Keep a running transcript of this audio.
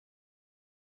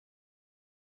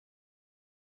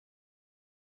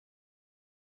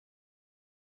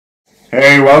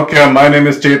Hey, welcome. My name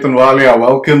is Chetan Walia.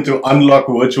 Welcome to Unlock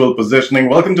Virtual Positioning.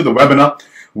 Welcome to the webinar.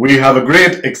 We have a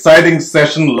great, exciting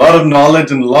session, a lot of knowledge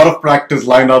and a lot of practice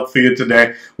lined up for you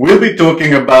today. We'll be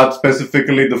talking about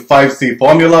specifically the 5C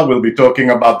formula. We'll be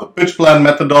talking about the pitch plan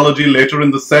methodology later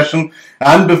in the session.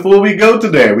 And before we go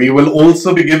today, we will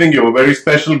also be giving you a very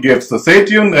special gift. So stay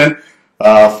tuned and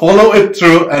follow it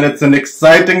through, and it's an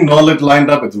exciting knowledge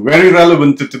lined up. It's very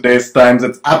relevant to today's times.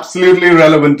 It's absolutely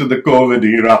relevant to the COVID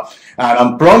era. And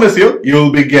I promise you,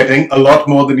 you'll be getting a lot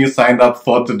more than you signed up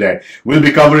for today. We'll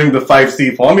be covering the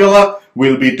 5C formula.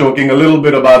 We'll be talking a little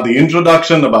bit about the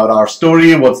introduction, about our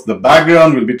story, what's the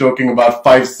background. We'll be talking about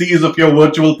 5 C's of your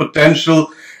virtual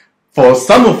potential. For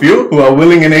some of you who are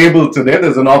willing and able today,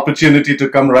 there's an opportunity to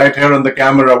come right here on the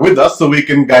camera with us so we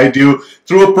can guide you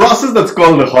through a process that's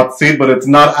called a hot seat, but it's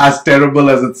not as terrible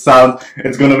as it sounds.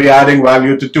 It's going to be adding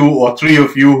value to 2 or 3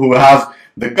 of you who have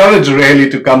the courage really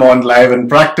to come on live and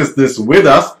practice this with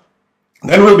us.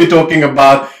 Then we'll be talking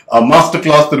about a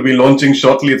masterclass that we'll be launching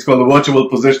shortly. It's called the Virtual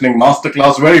Positioning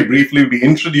Masterclass. Very briefly, we'll be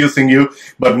introducing you,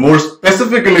 but more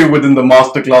specifically within the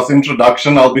masterclass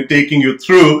introduction, I'll be taking you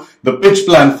through the pitch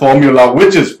plan formula,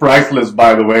 which is priceless,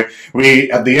 by the way.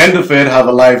 We, at the end of it, have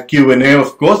a live Q&A,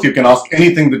 of course. You can ask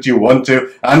anything that you want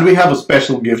to, and we have a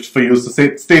special gift for you, so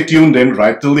stay tuned in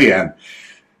right till the end.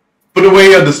 Put away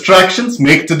your distractions,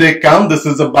 make today count. This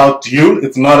is about you.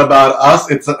 It's not about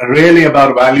us. It's really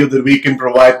about value that we can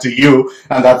provide to you.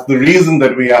 And that's the reason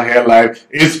that we are here live,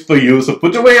 is for you. So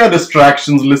put away your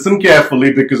distractions, listen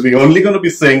carefully, because we're only going to be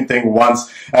saying things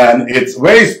once. And it's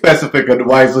very specific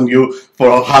advice on you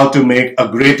for how to make a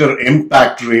greater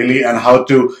impact really, and how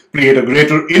to create a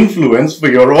greater influence for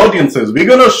your audiences. We're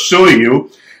going to show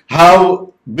you how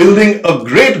building a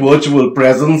great virtual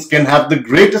presence can have the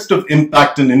greatest of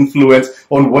impact and influence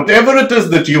on whatever it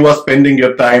is that you are spending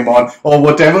your time on, or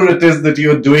whatever it is that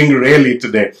you're doing really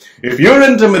today. If you're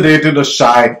intimidated or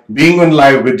shy being on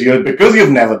live video because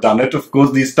you've never done it, of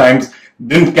course these times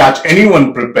didn't catch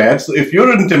anyone prepared. So if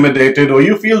you're intimidated or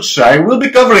you feel shy, we'll be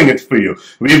covering it for you.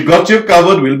 We've got you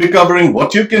covered. We'll be covering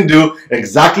what you can do,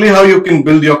 exactly how you can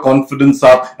build your confidence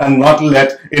up and not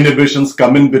let inhibitions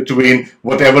come in between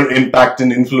whatever impact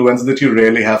and influence that you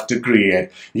really have to create.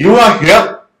 You are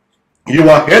here. You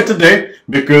are here today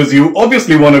because you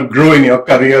obviously want to grow in your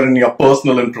career, in your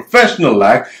personal and professional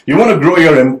life. You want to grow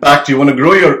your impact. You want to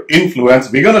grow your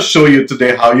influence. We're going to show you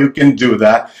today how you can do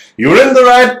that. You're in the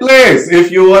right place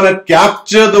if you want to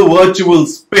capture the virtual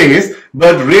space,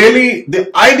 but really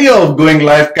the idea of going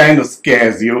live kind of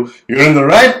scares you. You're in the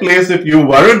right place if you're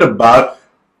worried about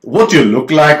what you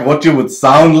look like, what you would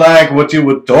sound like, what you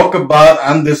would talk about.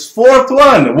 And this fourth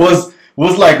one was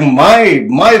like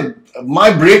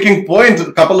my breaking point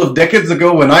a couple of decades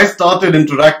ago when I started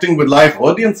interacting with live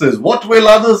audiences. What will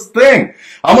others think?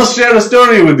 I must share a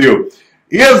story with you.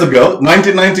 Years ago,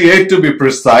 1998 to be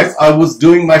precise, I was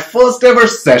doing my first ever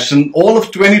session, all of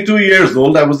 22 years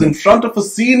old. I was in front of a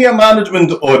senior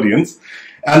management audience,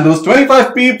 and those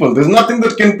 25 people, there's nothing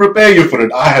that can prepare you for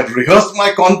it. I had rehearsed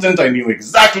my content. I knew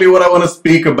exactly what I want to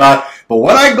speak about. But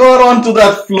when I got onto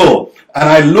that floor and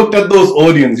I looked at those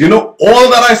audience, you know, all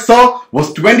that I saw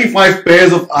was 25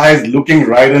 pairs of eyes looking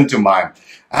right into mine.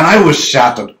 And I was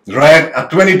shattered, right? A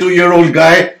 22-year-old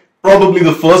guy, probably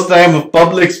the first time of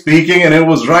public speaking, and it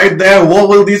was right there. What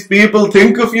will these people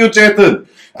think of you, Chetan?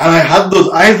 And I had those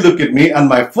eyes look at me, and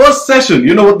my first session,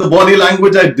 you know what the body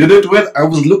language I did it with? I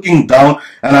was looking down,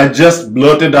 and I just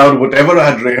blurted out whatever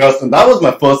I had rehearsed, and that was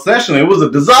my first session. It was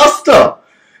a disaster.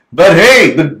 But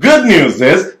hey, the good news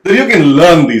is that you can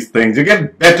learn these things. You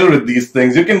get better at these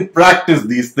things. You can practice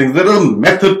these things. There is a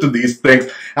method to these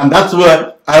things. And that's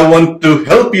what I want to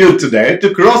help you today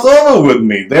to cross over with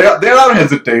me. There are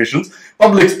hesitations.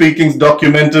 Public speaking is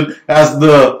documented as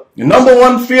the number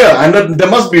one fear. And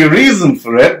there must be a reason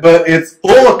for it, but it's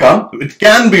overcome. It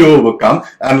can be overcome.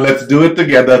 And let's do it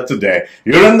together today.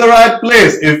 You're in the right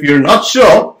place. If you're not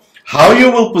sure how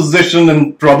you will position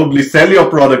and probably sell your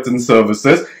products and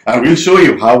services, and we'll show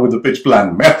you how with the pitch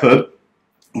plan method.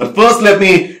 But first, let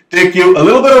me take you a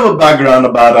little bit of a background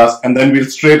about us, and then we'll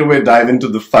straight away dive into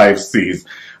the 5 C's.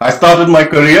 I started my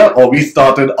career, or we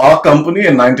started our company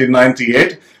in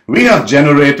 1998. We have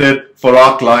generated for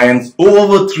our clients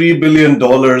over $3 billion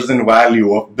in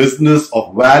value of business,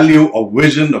 of value, of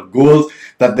vision, of goals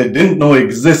that they didn't know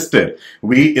existed.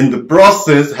 We, in the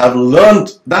process, have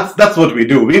learned, that's what we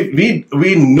do.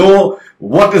 We know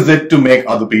what is it to make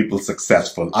other people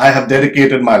successful. I have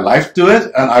dedicated my life to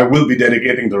it, and I will be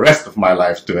dedicating the rest of my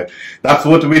life to it. That's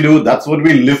what we do. That's what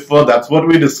we live for. That's what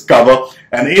we discover.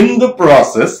 And in the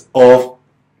process of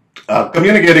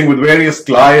communicating with various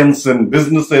clients and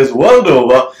businesses world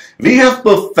over, we have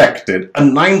perfected a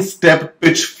 9-step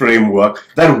pitch framework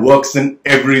that works in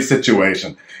every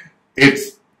situation.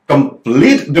 It's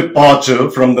complete departure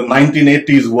from the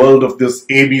 1980s world of this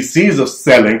ABCs of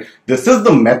selling. This is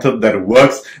the method that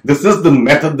works. This is the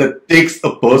method that takes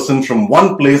a person from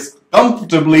one place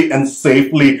comfortably and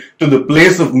safely to the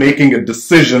place of making a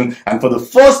decision. And for the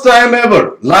first time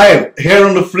ever, live here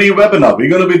on the free webinar, we're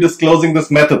going to be disclosing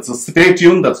this method. So stay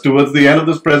tuned. That's towards the end of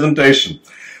this presentation.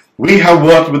 We have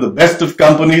worked with the best of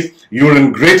companies. You're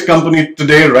in great company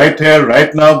today, right here,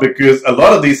 right now, because a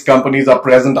lot of these companies are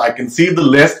present. I can see the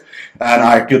list and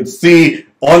I could see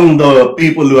on the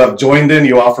people who have joined in.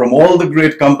 You are from all the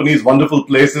great companies, wonderful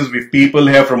places. We've people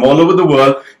here from all over the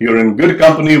world. You're in good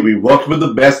company. We worked with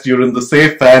the best. You're in the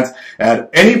safe hands.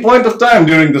 At any point of time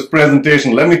during this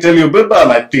presentation, let me tell you a bit about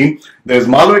my team. There's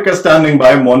Malvika standing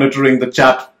by monitoring the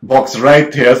chat box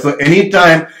right here. So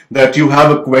anytime that you have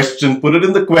a question, put it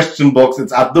in the question box.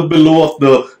 It's at the below of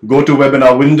the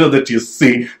GoToWebinar window that you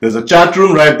see. There's a chat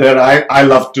room right there. I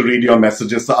love to read your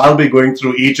messages. So I'll be going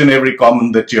through each and every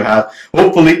comment that you have.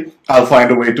 Hopefully, I'll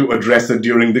find a way to address it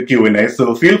during the Q&A.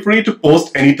 So feel free to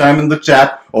post anytime in the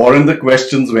chat or in the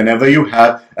questions whenever you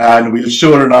have, and we'll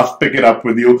sure enough pick it up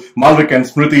with you. Malvik and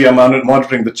Smriti are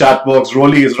monitoring the chat box.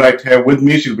 Rolly is right here with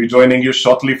me. She'll be joining you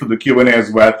shortly for the Q&A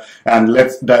as well. And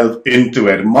let's delve into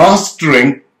it.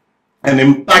 Mastering an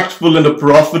impactful and a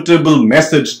profitable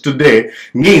message today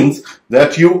means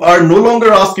that you are no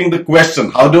longer asking the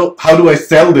question, how do I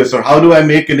sell this, or how do I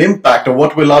make an impact, or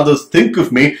what will others think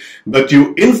of me? But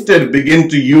you instead begin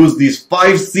to use these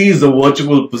 5 C's of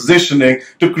virtual positioning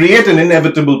to create an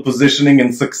inevitable positioning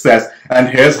and success. And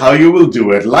here's how you will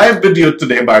do it. Live video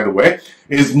today, by the way,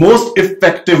 is most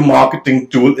effective marketing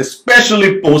tool,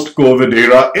 especially post-COVID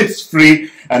era. It's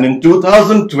free. And in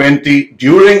 2020,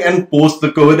 during and post the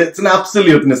COVID, it's an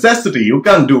absolute necessity. You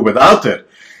can't do without it.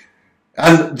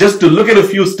 And just to look at a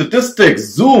few statistics,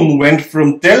 Zoom went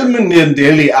from 10 million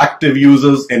daily active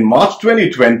users in March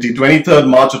 2020, 23rd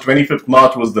March or 25th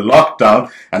March was the lockdown,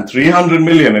 and 300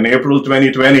 million in April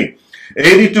 2020.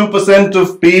 82%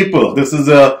 of people, this is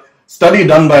a study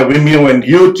done by Vimeo and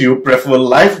YouTube, prefer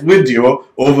live video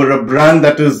over a brand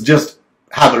that is just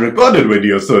have a recorded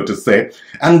video, so to say.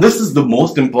 And this is the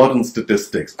most important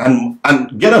statistics. And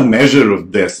get a measure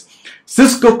of this.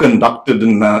 Cisco conducted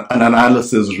an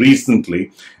analysis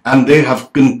recently, and they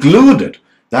have concluded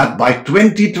that by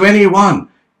 2021,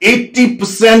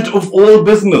 80% of all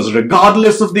business,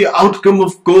 regardless of the outcome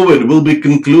of COVID, will be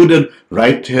concluded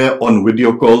right here on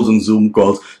video calls and Zoom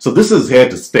calls. So this is here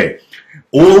to stay.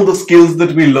 All the skills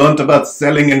that we learned about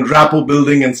selling and rapport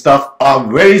building and stuff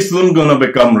are very soon going to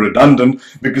become redundant,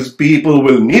 because people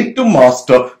will need to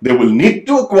master, they will need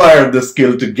to acquire the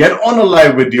skill to get on a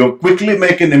live video, quickly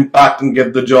make an impact and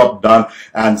get the job done.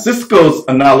 And Cisco's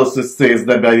analysis says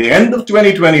that by the end of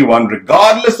 2021,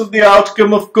 regardless of the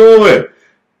outcome of COVID,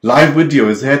 live video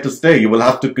is here to stay. You will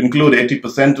have to conclude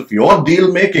 80% of your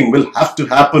deal making will have to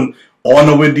happen on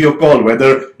a video call,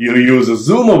 whether you use a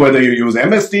Zoom or whether you use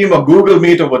MS Team or Google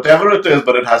Meet or whatever it is,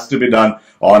 but it has to be done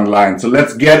online. So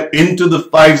let's get into the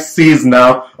 5 C's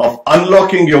now of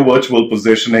unlocking your virtual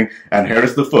positioning. And here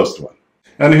is the first one.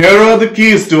 And here are the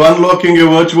keys to unlocking your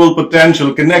virtual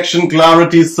potential: connection,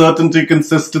 clarity, certainty,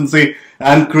 consistency,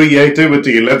 and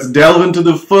creativity. Let's delve into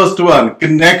the first one,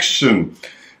 connection.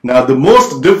 Now, the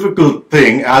most difficult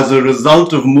thing as a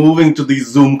result of moving to these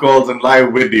Zoom calls and live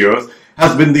videos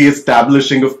has been the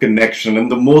establishing of connection, and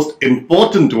the most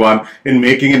important one in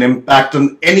making an impact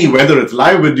on any, whether it's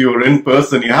live video or in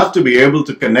person. You have to be able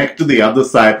to connect to the other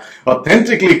side,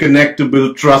 authentically connect to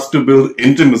build trust, to build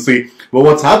intimacy. But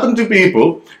what's happened to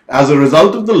people as a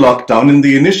result of the lockdown in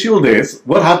the initial days,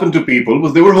 what happened to people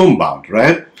was they were homebound,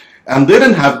 right? And they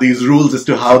didn't have these rules as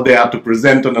to how they had to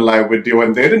present on a live video,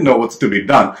 and they didn't know what's to be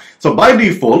done. So by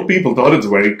default, people thought it's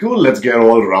very cool. Let's get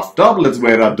all roughed up. Let's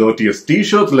wear our dirtiest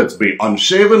t-shirts. Let's be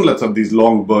unshaven. Let's have these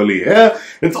long burly hair.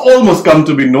 It's almost come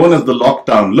to be known as the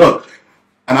lockdown look.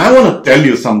 And I want to tell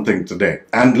you something today,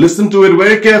 and listen to it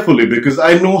very carefully, because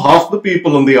I know half the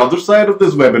people on the other side of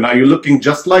this webinar, you're looking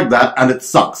just like that, and it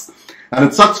sucks. And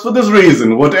it sucks for this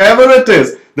reason. Whatever it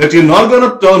is that you're not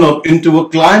going to turn up into a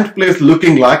client place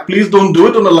looking like, please don't do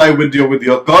it on a live video with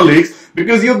your colleagues,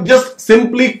 because you're just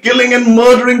simply killing and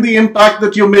murdering the impact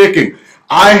that you're making.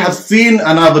 I have seen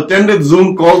and I've attended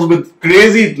Zoom calls with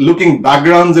crazy looking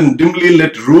backgrounds and dimly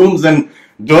lit rooms and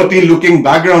dirty looking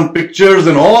background pictures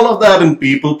and all of that in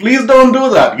people. Please don't do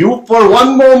that. You for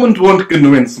one moment won't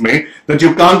convince me that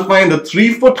you can't find a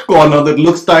 3-foot corner that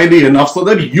looks tidy enough so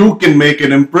that you can make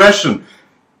an impression.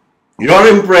 Your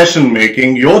impression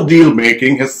making, your deal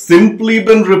making has simply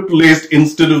been replaced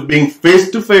instead of being face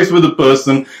to face with a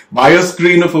person by a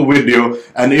screen of a video.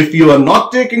 And if you are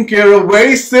not taking care of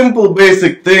very simple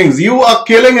basic things, you are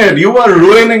killing it. You are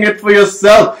ruining it for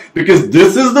yourself, because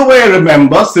this is the way.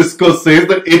 Remember, Cisco says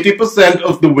that 80%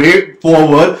 of the way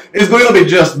forward is going to be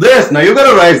just this. Now you got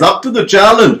to rise up to the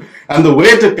challenge. And the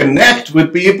way to connect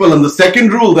with people, and the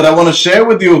second rule that I want to share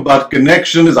with you about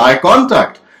connection, is eye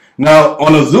contact. Now,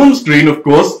 on a Zoom screen, of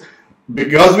course,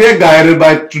 because we are guided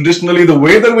by traditionally the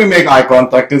way that we make eye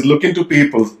contact is look into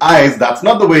people's eyes. That's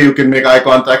not the way you can make eye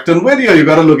contact on video. You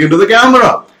got to look into the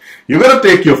camera. You got to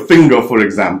take your finger, for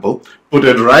example, put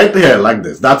it right here like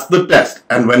this. That's the test.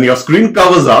 And when your screen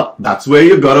covers up, that's where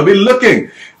you got to be looking.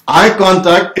 Eye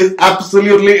contact is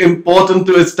absolutely important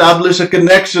to establish a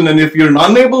connection, and if you're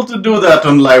unable to do that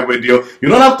on live video, you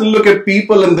don't have to look at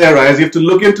people in their eyes, you have to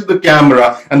look into the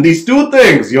camera. And these two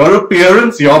things, your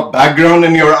appearance, your background,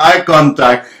 and your eye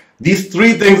contact, these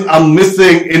three things are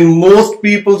missing in most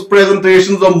people's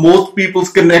presentations or most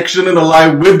people's connection in a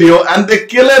live video, and they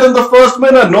kill it in the first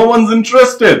minute. No one's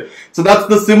interested. So that's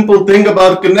the simple thing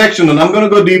about connection, and I'm going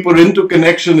to go deeper into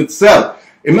connection itself.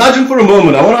 Imagine for a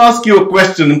moment, I want to ask you a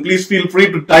question, and please feel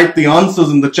free to type the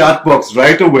answers in the chat box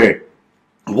right away.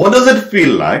 What does it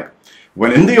feel like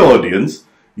when in the audience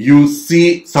you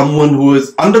see someone who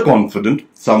is underconfident,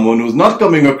 someone who's not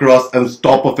coming across as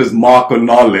top of his mark or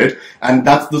knowledge, and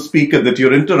that's the speaker that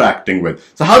you're interacting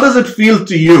with? So how does it feel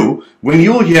to you when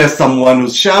you hear someone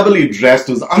who's shabbily dressed,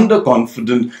 who's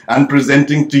underconfident, and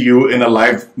presenting to you in a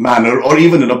live manner or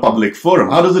even in a public forum?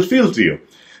 How does it feel to you?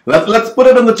 Let's put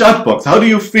it in the chat box. How do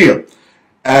you feel?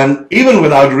 And even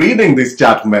without reading these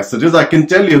chat messages, I can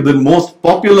tell you the most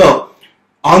popular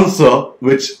answer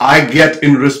which I get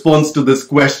in response to this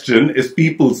question is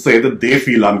people say that they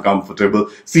feel uncomfortable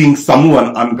seeing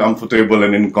someone uncomfortable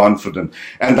and inconfident.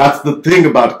 And that's the thing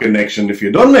about connection. If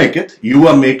you don't make it, you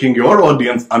are making your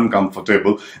audience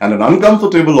uncomfortable. And an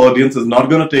uncomfortable audience is not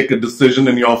going to take a decision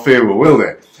in your favor, will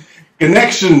they?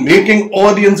 Connection, making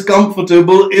audience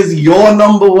comfortable, is your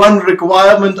number one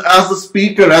requirement as a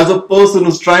speaker, as a person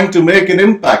who's trying to make an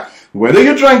impact. Whether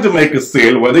you're trying to make a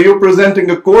sale, whether you're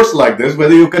presenting a course like this,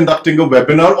 whether you're conducting a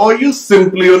webinar, or you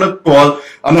simply on a call,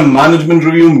 on a management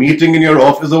review meeting in your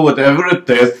office or whatever it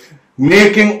is,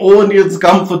 making audience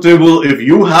comfortable, if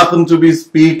you happen to be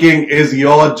speaking, is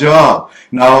your job.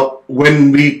 Now,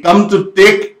 when we come to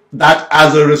take that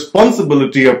as a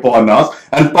responsibility upon us,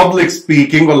 and public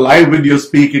speaking or live video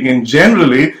speaking in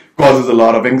generally causes a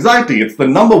lot of anxiety. It's the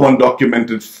number one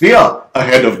documented fear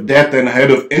ahead of death and ahead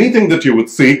of anything that you would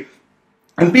see.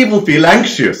 And people feel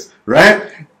anxious,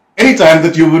 right? Anytime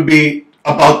that you would be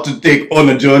about to take on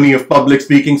a journey of public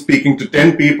speaking, speaking to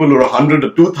 10 people or 100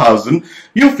 or 2,000,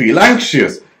 you feel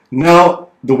anxious. Now,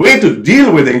 the way to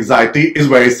deal with anxiety is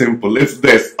very simple. It's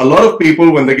this. A lot of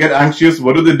people, when they get anxious,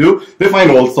 what do? They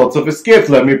find all sorts of escapes.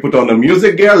 Let me put on a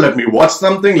music gear. Let me watch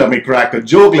something. Let me crack a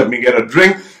joke. Let me get a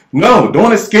drink. No,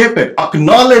 don't escape it.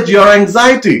 Acknowledge your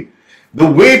anxiety. The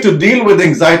way to deal with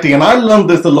anxiety, and I learned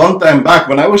this a long time back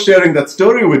when I was sharing that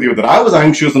story with you, that I was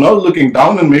anxious and I was looking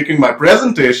down and making my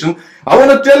presentation. I want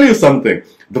to tell you something.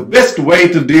 The best way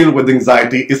to deal with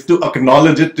anxiety is to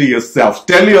acknowledge it to yourself.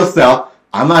 Tell yourself,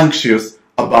 I'm anxious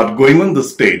about going on the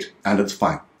stage, and it's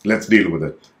fine. Let's deal with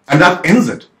it. And that ends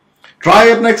it. Try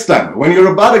it next time. When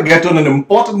you're about to get on an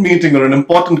important meeting or an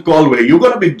important call where you're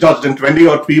going to be judged and 20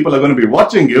 odd people are going to be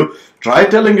watching you, try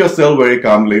telling yourself very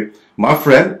calmly, my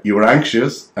friend, you're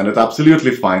anxious and it's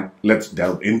absolutely fine. Let's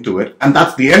delve into it. And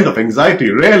that's the end of anxiety,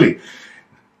 really.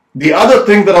 The other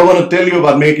thing that I want to tell you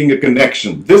about making a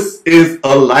connection, this is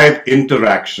a live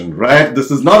interaction, right?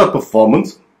 This is not a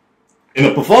performance. In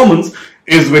a performance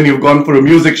is when you've gone for a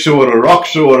music show or a rock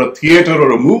show or a theater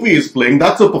or a movie is playing.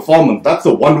 That's a performance. That's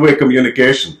a one-way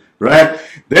communication, right?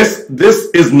 This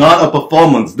is not a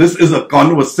performance. This is a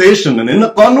conversation. And in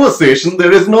a conversation,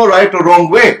 there is no right or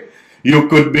wrong way. You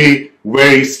could be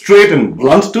very straight and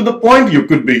blunt to the point. You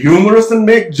could be humorous and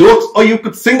make jokes, or you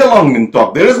could sing along and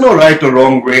talk. There is no right or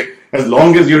wrong way, as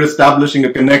long as you're establishing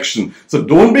a connection. So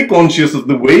don't be conscious of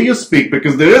the way you speak,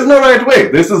 because there is no right way.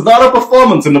 This is not a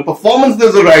performance. In a performance,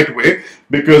 there's a right way,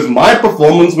 because my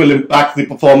performance will impact the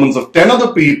performance of 10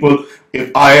 other people.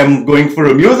 If I am going for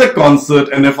a music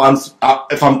concert and if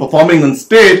I'm performing on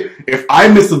stage, if I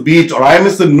miss a beat or I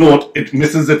miss a note, it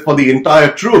misses it for the entire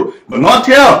troupe. But not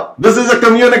here. This is a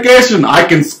communication. I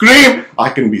can scream, I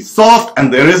can be soft,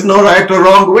 and there is no right or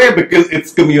wrong way, because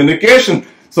it's communication.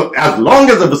 So as long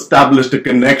as I've established a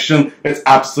connection, it's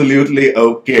absolutely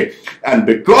okay. And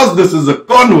because this is a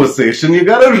conversation, you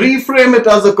gotta reframe it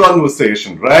as a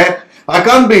conversation, right? I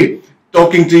can't be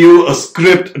talking to you, a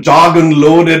script, jargon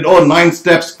loaded, oh, 9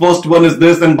 steps, first one is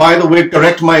this, and by the way,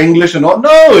 correct my English and all.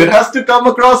 No, it has to come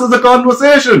across as a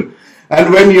conversation.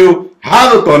 And when you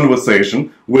have a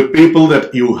conversation with people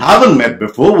that you haven't met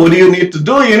before, what do you need to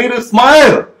do? You need to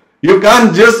smile. You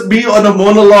can't just be on a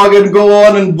monologue and go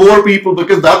on and bore people,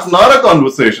 because that's not a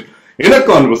conversation. In a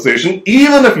conversation,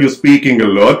 even if you're speaking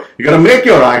alone, you gotta make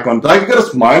your eye contact, you gotta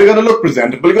smile, you gotta look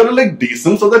presentable, you gotta look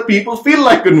decent so that people feel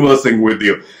like conversing with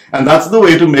you. And that's the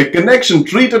way to make connection.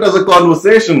 Treat it as a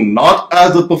conversation, not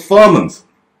as a performance.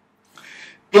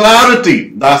 Clarity.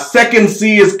 The second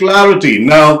C is clarity.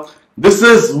 Now, this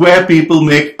is where people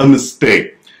make a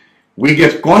mistake. We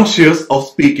get conscious of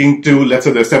speaking to, let's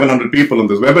say there's 700 people on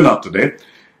this webinar today.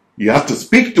 You have to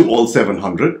speak to all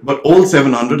 700, but all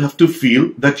 700 have to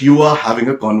feel that you are having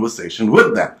a conversation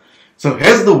with them. So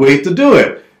here's the way to do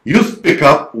it. You pick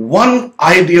up one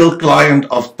ideal client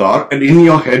avatar, and in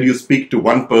your head you speak to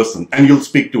one person, and you'll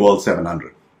speak to all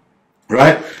 700.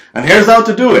 Right? And here's how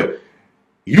to do it.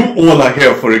 You all are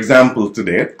here, for example,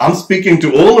 today. I'm speaking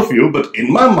to all of you, but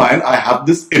in my mind I have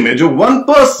this image of one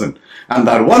person. And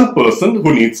that one person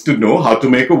who needs to know how to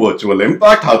make a virtual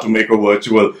impact, how to make a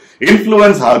virtual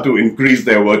influence, how to increase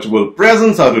their virtual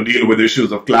presence, how to deal with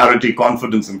issues of clarity,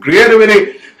 confidence, and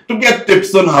creativity, to get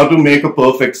tips on how to make a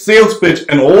perfect sales pitch,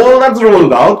 and all that's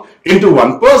rolled out into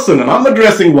one person. And I'm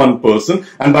addressing one person,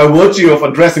 and by virtue of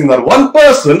addressing that one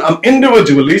person, I'm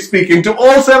individually speaking to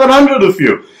all 700 of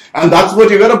you. And that's what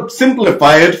you got to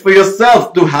simplify it for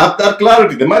yourself to have that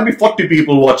clarity. There might be 40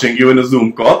 people watching you in a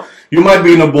Zoom call. You might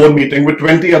be in a board meeting with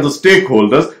 20 other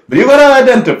stakeholders, but you got to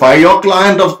identify your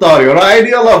client avatar, your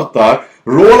ideal avatar,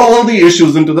 roll all the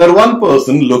issues into that one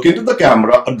person, look into the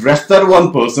camera, address that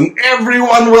one person.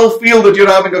 Everyone will feel that you're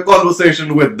having a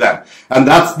conversation with them. And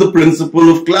that's the principle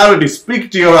of clarity.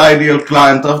 Speak to your ideal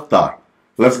client avatar.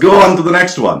 Let's go on to the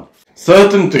next one.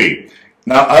 Certainty.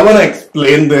 Now, I want to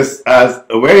explain this as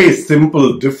a very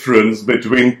simple difference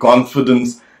between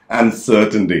confidence and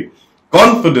certainty.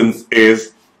 Confidence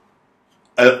is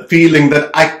a feeling that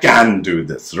I can do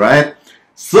this, right?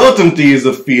 Certainty is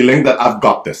a feeling that I've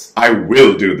got this, I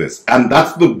will do this. And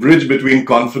that's the bridge between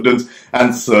confidence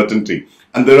and certainty.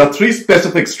 And there are 3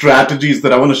 specific strategies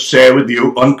that I want to share with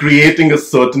you on creating a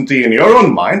certainty in your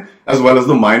own mind, as well as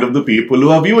the mind of the people who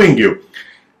are viewing you.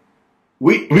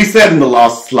 We said in the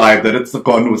last slide that it's a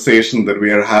conversation that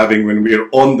we are having when we are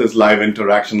on this live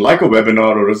interaction, like a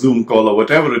webinar or a Zoom call or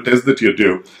whatever it is that you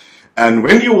do. And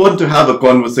when you want to have a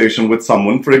conversation with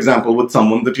someone, for example, with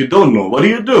someone that you don't know, what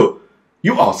do?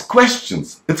 You ask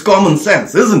questions. It's common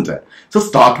sense, isn't it? So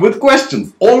start with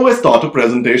questions. Always start a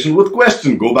presentation with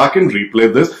questions. Go back and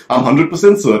replay this. I'm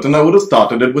 100% certain I would have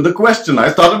started it with a question. I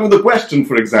started with a question,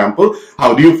 for example,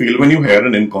 how do you feel when you hear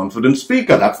an inconfident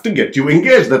speaker? That's to get you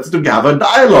engaged. That's to have a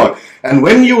dialogue. And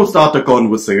when you start a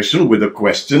conversation with a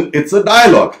question, it's a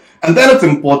dialogue. And then it's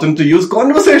important to use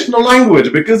conversational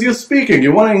language because you're speaking.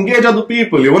 You want to engage other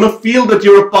people. You want to feel that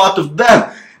you're a part of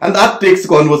them. And that takes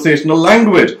conversational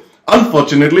language.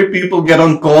 Unfortunately, people get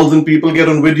on calls and people get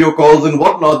on video calls and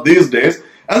whatnot these days,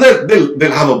 and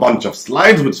they'll have a bunch of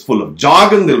slides which is full of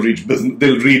jargon. They'll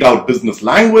read out business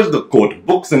language, they'll quote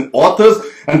books and authors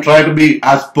and try to be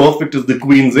as perfect as the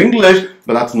Queen's English,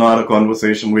 but that's not a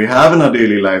conversation we have in our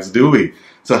daily lives, do we?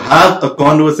 So have a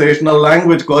conversational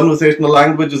language. Conversational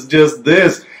language is just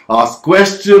this. Ask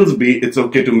questions. It's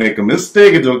okay to make a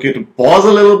mistake. It's okay to pause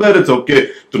a little bit. It's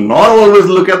okay to not always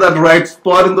look at that right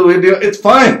spot in the video. It's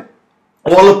fine.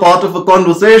 All a part of a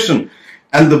conversation.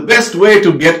 And the best way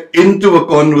to get into a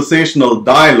conversational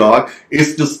dialogue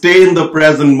is to stay in the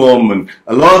present moment.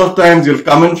 A lot of times you'll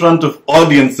come in front of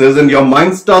audiences and your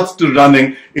mind starts to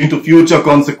running into future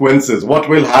consequences. What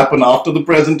will happen after the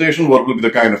presentation? What will be the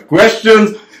kind of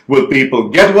questions? Will people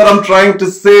get what I'm trying to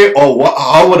say? Or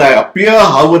how would I appear?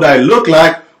 How would I look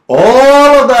like?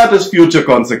 All of that is future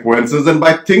consequences. And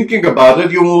by thinking about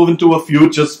it, you move into a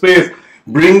future space.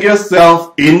 Bring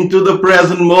yourself into the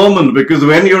present moment, because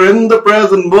when you're in the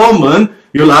present moment,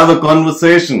 you'll have a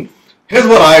conversation. Here's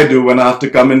what I do when I have to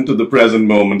come into the present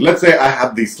moment. Let's say I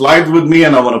have these slides with me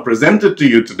and I want to present it to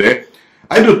you today.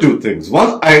 I do 2 things.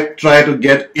 One, I try to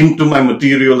get into my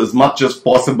material as much as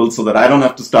possible so that I don't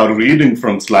have to start reading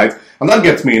from slides, and that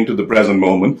gets me into the present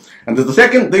moment. And there's the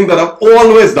second thing that I've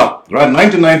always done. Right? In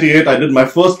 1998, I did my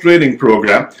first training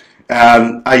program,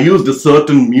 and I used a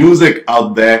certain music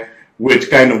out there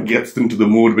which kind of gets into the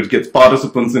mood, which gets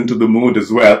participants into the mood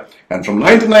as well. And from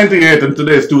 1998 and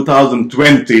today is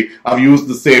 2020, I've used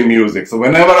the same music. So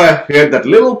whenever I hear that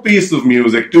little piece of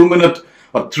music, 2-minute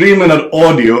or 3-minute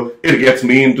audio, it gets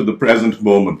me into the present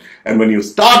moment. And when you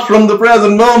start from the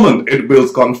present moment, it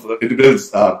builds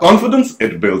confidence,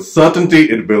 it builds certainty,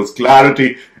 it builds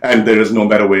clarity, and there is no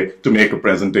better way to make a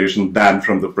presentation than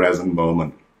from the present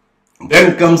moment.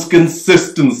 Then comes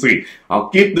consistency. I'll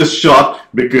keep this short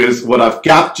because what I've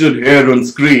captured here on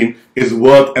screen is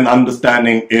worth an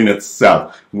understanding in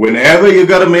itself. Whenever you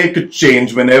got to make a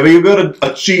change, whenever you got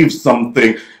to achieve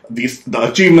something, the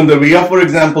achievement that we are, for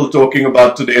example, talking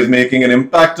about today is making an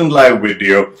impact on live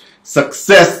video.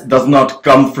 Success does not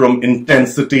come from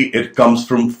intensity, it comes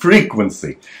from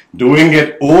frequency. Doing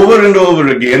it over and over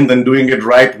again, then doing it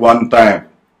right one time.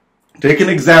 Take an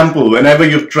example. Whenever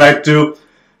you've tried to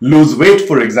lose weight,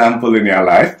 for example, in your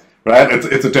life, right?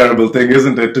 It's a terrible thing,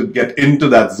 isn't it, to get into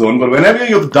that zone. But whenever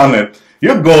you've done it,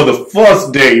 you go the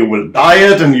first day, you will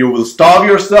diet and you will starve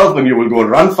yourself and you will go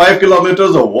run 5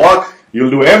 kilometers or walk.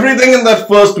 You'll do everything in that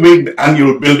first week and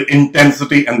you'll build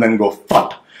intensity and then go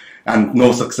fat. And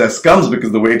no success comes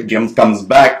because the weight comes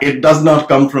back. It does not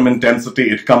come from intensity,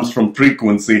 it comes from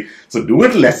frequency. So do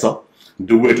it lesser,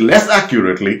 do it less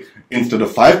accurately. Instead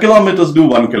of 5 kilometers, do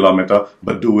 1 kilometer,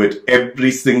 but do it every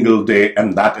single day,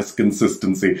 and that is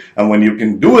consistency. And when you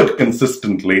can do it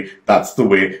consistently, that's the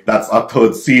way, that's our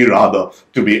third C rather,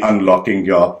 to be unlocking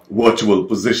your virtual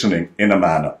positioning in a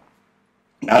manner.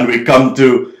 And we come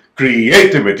to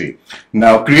creativity.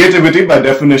 Now, creativity by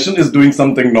definition is doing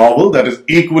something novel that is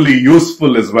equally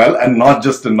useful as well, and not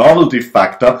just a novelty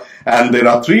factor. And there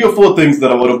are 3 or 4 things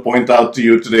that I want to point out to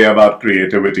you today about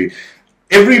creativity.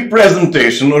 Every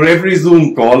presentation or every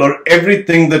Zoom call or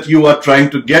everything that you are trying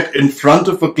to get in front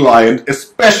of a client,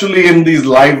 especially in these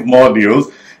live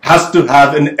modules, has to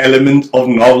have an element of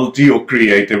novelty or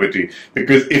creativity.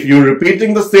 Because if you're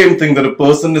repeating the same thing that a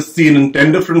person has seen in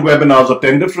 10 different webinars or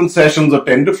 10 different sessions or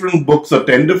 10 different books or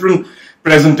 10 different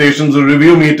presentations or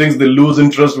review meetings, they lose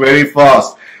interest very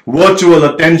fast. Virtual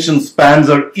attention spans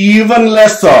are even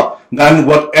lesser than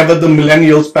whatever the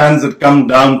millennial spans had come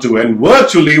down to. And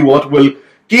virtually what will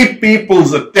keep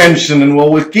people's attention and what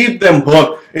will keep them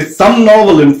hooked is some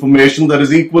novel information that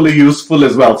is equally useful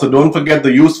as well. So don't forget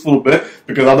the useful bit,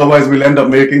 because otherwise we'll end up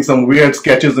making some weird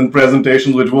sketches and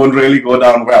presentations which won't really go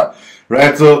down well.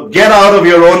 Right? So get out of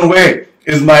your own way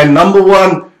is my number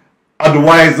one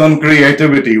advice on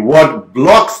creativity. What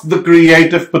blocks the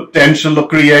creative potential or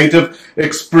creative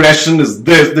expression is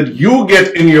this, that you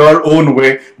get in your own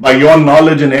way by your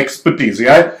knowledge and expertise,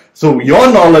 right? So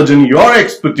your knowledge and your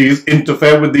expertise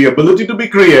interfere with the ability to be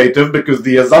creative, because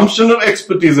the assumption of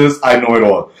expertise is, I know it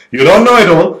all. You don't know it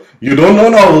all. You don't know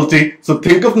novelty. So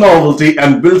think of novelty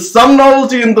and build some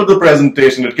novelty into the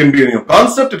presentation. It can be in your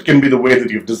concept. It can be the way that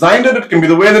you've designed it. It can be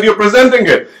the way that you're presenting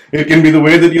it. It can be the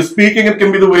way that you're speaking. It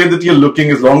can be the way that you're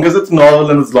looking, as long as it's novel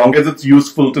and as long as it's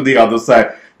useful to the other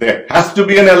side. There has to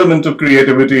be an element of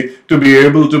creativity to be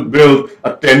able to build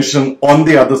attention on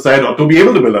the other side, or to be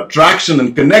able to build attraction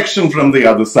and connection from the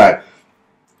other side.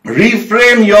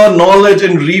 Reframe your knowledge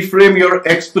and reframe your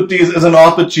expertise as an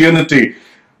opportunity.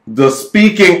 The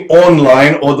speaking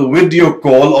online or the video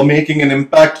call or making an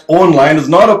impact online is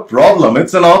not a problem.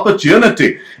 It's an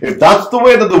opportunity. If that's the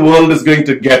way that the world is going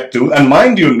to get to, and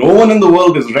mind you, no one in the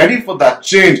world is ready for that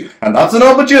change, and that's an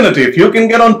opportunity. If you can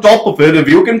get on top of it, if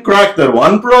you can crack that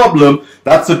one problem,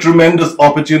 that's a tremendous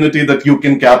opportunity that you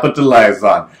can capitalize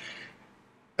on.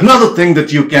 Another thing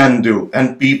that you can do,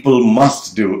 and people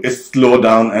must do, is slow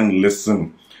down and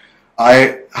listen.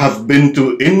 I have been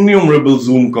to innumerable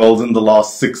Zoom calls in the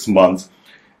last 6 months,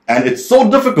 and it's so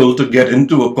difficult to get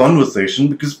into a conversation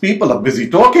because people are busy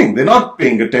talking. They're not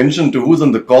paying attention to who's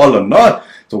on the call or not.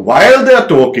 So while they're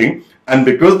talking, and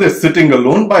because they're sitting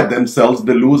alone by themselves,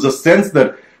 they lose a sense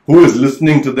that who is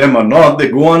listening to them or not. They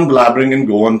go on blabbering and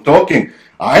go on talking.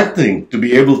 I think to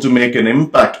be able to make an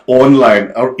impact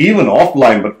online, or even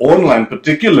offline, but online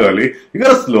particularly, you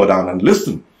got to slow down and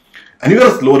listen. And you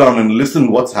got to slow down and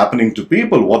listen what's happening to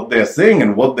people, what they're saying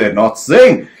and what they're not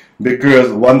saying.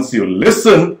 Because once you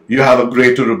listen, you have a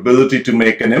greater ability to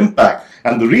make an impact.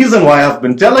 And the reason why I've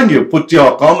been telling you, put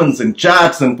your comments in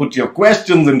chats and put your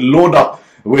questions and load up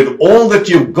with all that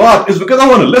you've got, is because I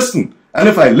want to listen. And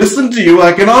if I listen to you,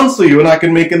 I can answer you and I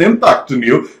can make an impact on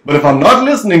you. But if I'm not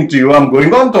listening to you, I'm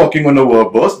going on talking on a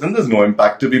verb burst, then there's no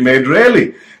impact to be made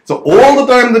really. So all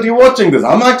the time that you're watching this,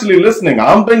 I'm actually listening.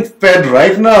 I'm being fed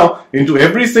right now into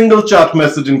every single chat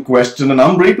message in question, and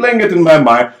I'm replaying it in my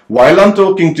mind while I'm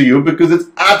talking to you, because it's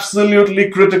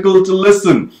absolutely critical to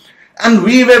listen and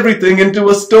weave everything into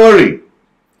a story.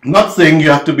 I'm not saying you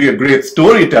have to be a great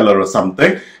storyteller or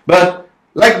something, but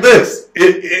like this,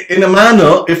 in a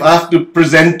manner, if I have to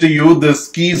present to you the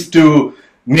keys to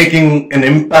making an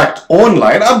impact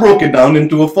online, I broke it down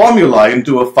into a formula,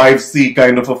 into a 5C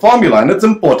kind of a formula, and it's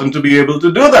important to be able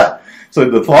to do that. So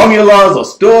the formulas or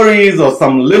stories or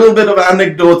some little bit of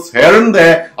anecdotes here and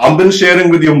there, I've been sharing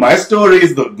with you my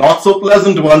stories, the not so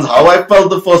pleasant ones, how I felt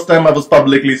the first time I was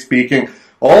publicly speaking.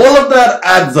 All of that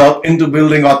adds up into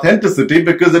building authenticity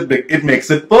because it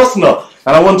makes it personal.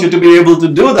 And I want you to be able to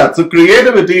do that. So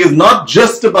creativity is not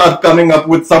just about coming up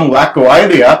with some wacko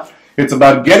idea. It's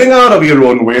about getting out of your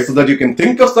own way so that you can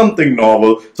think of something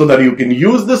novel, so that you can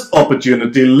use this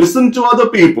opportunity, listen to other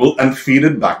people, and feed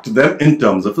it back to them in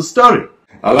terms of a story.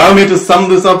 Allow me to sum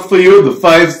this up for you. The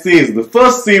 5 C's. The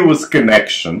first C was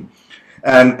connection.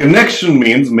 And connection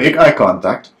means make eye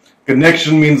contact.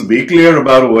 Connection means be clear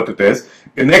about what it is.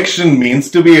 Connection means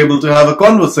to be able to have a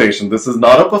conversation. This is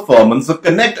not a performance. So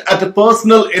connect at a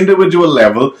personal, individual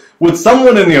level with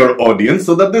someone in your audience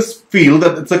so that they feel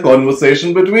that it's a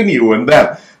conversation between you and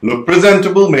them. Look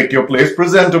presentable, make your place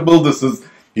presentable.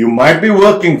 You might be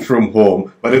working from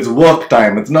home, but it's work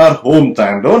time. It's not home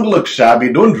time. Don't look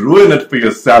shabby. Don't ruin it for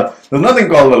yourself. There's nothing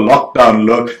called a lockdown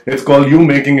look. It's called you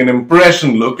making an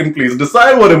impression look, and please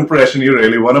decide what impression you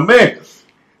really want to make.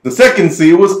 The second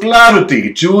C was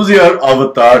clarity. Choose your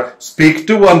avatar, speak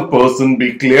to one person,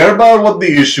 be clear about what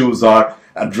the issues are,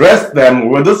 address them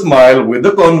with a smile, with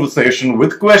a conversation,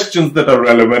 with questions that are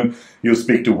relevant. You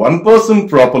speak to one person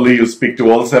properly, you speak to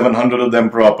all 700 of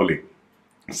them properly.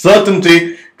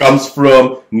 Certainty comes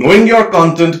from knowing your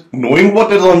content, knowing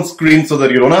what is on screen so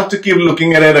that you don't have to keep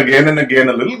looking at it again and again.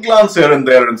 A little glance here and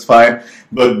there, it's fine.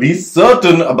 But be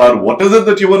certain about what is it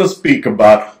that you want to speak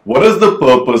about, what is the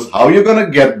purpose, how you're going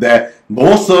to get there.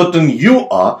 More certain you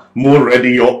are, more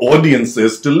ready your audience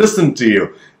is to listen to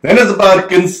you. Then it's about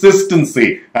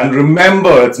consistency. And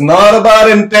remember, it's not about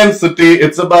intensity,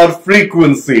 it's about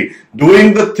frequency.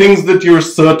 Doing the things that you're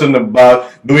certain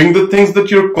about, doing the things that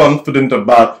you're confident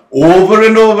about, over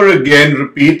and over again,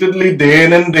 repeatedly, day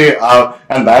in and day out.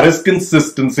 And that is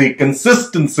consistency.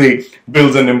 Consistency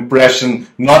builds an impression,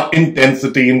 not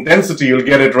intensity. Intensity, you'll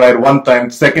get it right one time,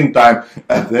 second time,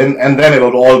 and then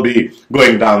it'll all be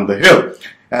going down the hill.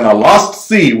 And our last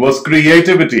C was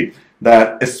creativity.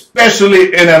 That especially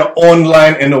in an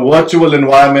online, in a virtual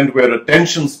environment where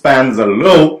attention spans are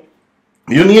low,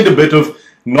 you need a bit of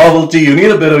novelty, you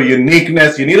need a bit of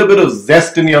uniqueness, you need a bit of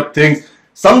zest in your things,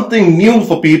 something new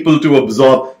for people to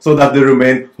absorb so that they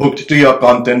remain hooked to your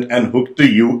content and hooked to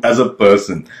you as a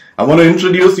person. I want to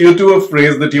introduce you to a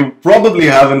phrase that you probably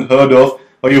haven't heard of,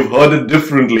 or you've heard it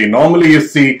differently. Normally you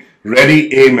see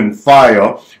ready, aim, and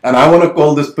fire, and I want to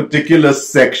call this particular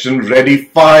section ready,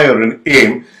 fire, and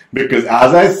aim. Because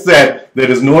as I said,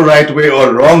 there is no right way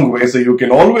or wrong way, so you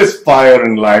can always fire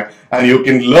in life and you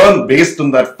can learn based on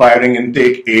that firing and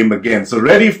take aim again. So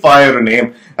ready, fire, and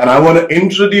aim. And I want to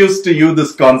introduce to you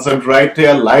this concept right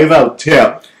here, live out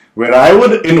here, where I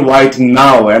would invite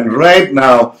now and right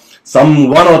now some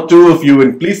one or two of you,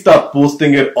 and please start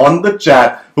posting it on the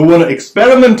chat, who want to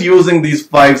experiment using these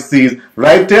 5 C's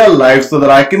right here live so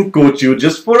that I can coach you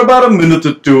just for about a minute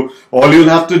or two. All you'll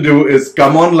have to do is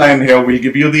come online here. We'll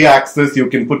give you the access. You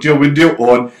can put your video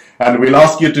on and we'll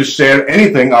ask you to share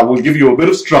anything. I will give you a bit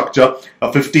of structure,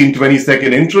 a 15-20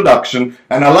 second introduction,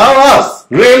 and allow us,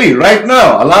 really right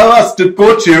now, allow us to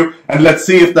coach you, and let's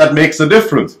see if that makes a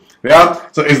difference. Yeah.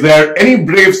 So is there any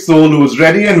brave soul who's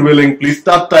ready and willing? Please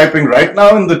start typing right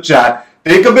now in the chat.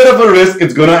 Take a bit of a risk.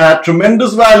 It's going to add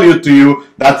tremendous value to you.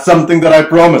 That's something that I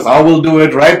promise. I will do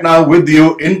it right now with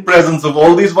you in presence of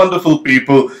all these wonderful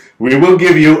people. We will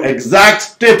give you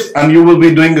exact tips and you will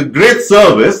be doing a great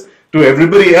service to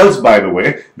everybody else, by the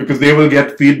way, because they will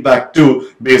get feedback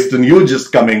too based on you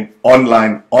just coming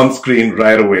online on screen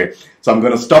right away. So I'm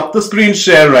going to stop the screen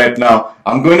share right now.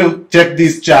 I'm going to check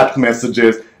these chat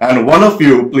messages, and one of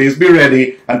you, please be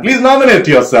ready and please nominate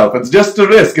yourself. It's just a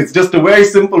risk. It's just a very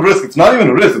simple risk. It's not even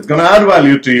a risk. It's going to add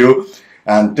value to you.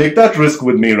 And take that risk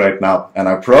with me right now. And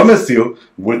I promise you,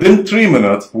 within 3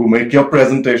 minutes, we'll make your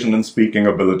presentation and speaking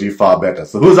ability far better.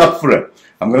 So who's up for it?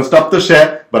 I'm going to stop the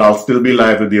share, but I'll still be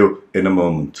live with you in a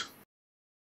moment.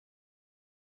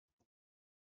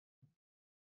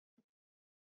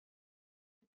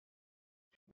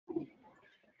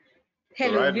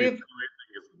 Hello. Right,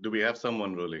 do we have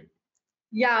someone rolling?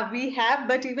 Yeah, we have,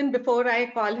 but even before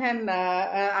I call him,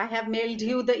 I have mailed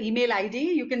you the email ID.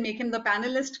 You can make him the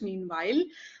panelist meanwhile.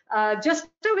 Just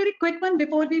a very quick one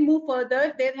before we move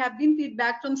further. There have been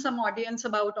feedback from some audience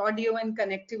about audio and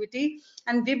connectivity,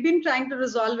 and we've been trying to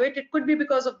resolve it. It could be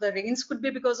because of the rains, could be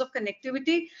because of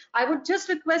connectivity. I would just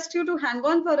request you to hang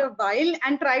on for a while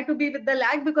and try to be with the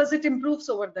lag because it improves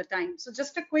over the time. So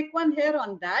just a quick one here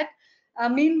on that.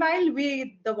 Meanwhile,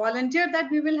 the volunteer that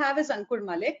we will have is Ankur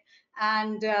Malik.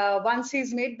 And once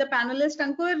he's made the panelist,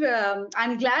 Ankur,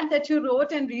 I'm glad that you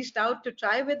wrote and reached out to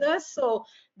try with us. So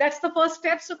that's the first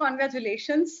step. So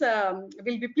congratulations.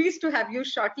 We'll be pleased to have you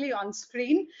shortly on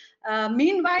screen.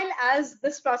 Meanwhile, as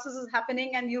this process is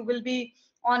happening and you will be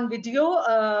on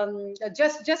video,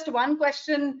 just one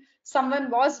question someone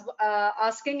was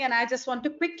asking, and I just want to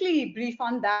quickly brief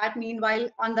on that. Meanwhile,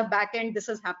 on the back end, this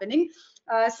is happening.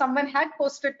 Someone had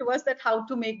posted to us that how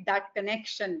to make that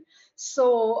connection.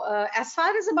 So as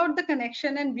far as about the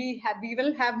connection, and we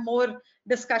will have more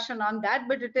discussion on that,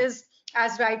 but it is,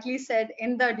 as rightly said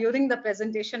during the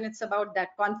presentation, it's about that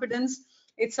confidence.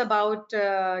 It's about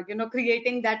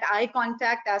creating that eye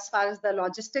contact as far as the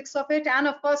logistics of it, and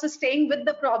of course staying with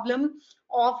the problem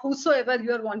of whosoever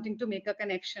you are wanting to make a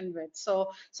connection with.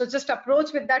 So just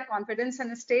approach with that confidence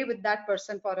and stay with that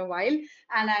person for a while.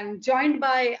 And I'm joined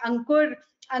by Ankur.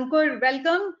 Ankur,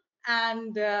 welcome,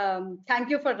 and thank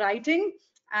you for writing.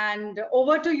 And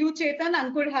over to you, Chetan.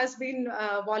 Ankur has been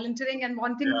volunteering and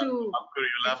wanting to. Ankur,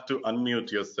 you'll have to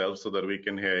unmute yourself so that we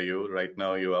can hear you. Right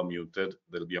now, you are muted.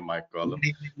 There'll be a mic column.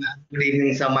 Good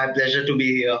evening, sir. My pleasure to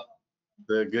be here.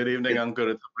 Good evening, Ankur.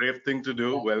 It's a brave thing to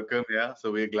do. Welcome. Yeah.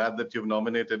 So we're glad that you've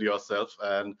nominated yourself.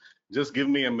 And just give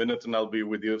me a minute and I'll be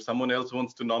with you. If someone else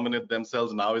wants to nominate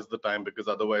themselves, now is the time, because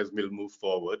otherwise we'll move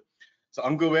forward. So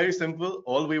Ankur, very simple.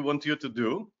 All we want you to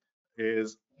do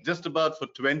is just about for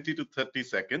 20 to 30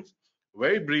 seconds,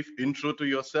 very brief intro to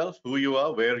yourself, who you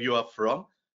are, where you are from,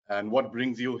 and what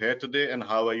brings you here today, and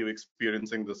how are you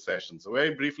experiencing this session. So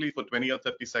very briefly for 20 or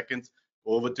 30 seconds,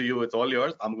 over to you. It's all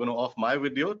yours. I'm going to off my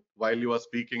video while you are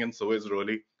speaking, and so is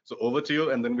Rolly. So over to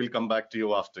you, and then we'll come back to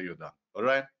you after you're done. All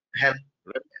right?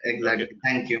 Exactly. Okay.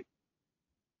 Thank you.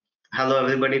 Hello,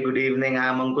 everybody. Good evening. I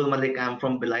am Ankur Malik. I am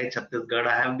from Bhilai, Chhattisgarh.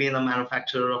 I have been a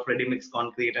manufacturer of ready-mix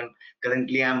concrete, and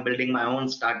currently I am building my own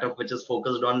startup, which is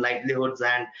focused on livelihoods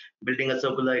and building a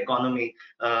circular economy.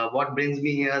 What brings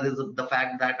me here is the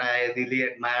fact that I really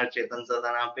admire Chetan sir, and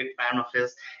I'm a big fan of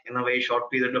his in a very short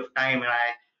period of time. And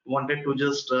I wanted to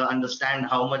just understand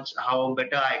how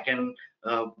better I can,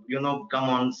 come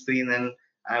on screen, and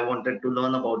I wanted to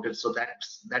learn about it. So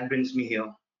that brings me here.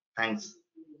 Thanks.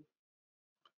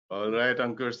 All right,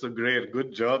 Ankur, so great,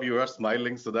 good job. You are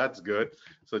smiling, so that's good.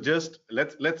 So just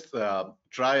let's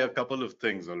try a couple of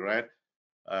things. All right.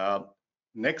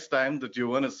 Next time that you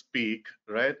want to speak,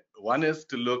 right? One is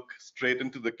to look straight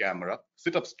into the camera.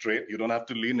 Sit up straight. You don't have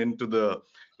to lean into the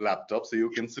laptop, so you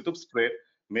can sit up straight.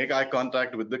 Make eye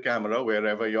contact with the camera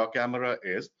wherever your camera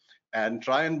is, and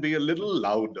try and be a little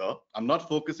louder. I'm not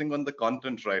focusing on the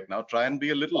content right now. Try and be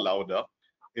a little louder.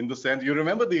 In the sense, you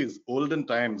remember these olden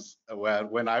times where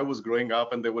when I was growing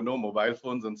up and there were no mobile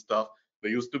phones and stuff, there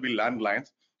used to be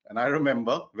landlines. And I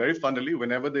remember very funnily,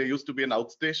 whenever there used to be an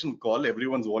outstation call,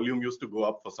 everyone's volume used to go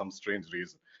up for some strange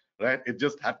reason, right? It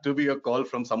just had to be a call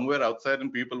from somewhere outside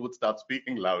and people would start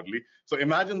speaking loudly. So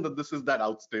imagine that this is that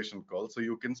outstation call, so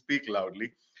you can speak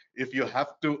loudly. If you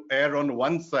have to err on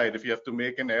one side, if you have to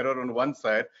make an error on one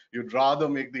side, you'd rather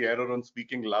make the error on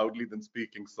speaking loudly than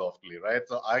speaking softly, right?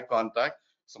 So eye contact,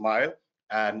 smile,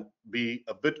 and be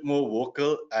a bit more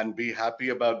vocal and be happy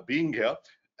about being here.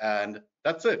 And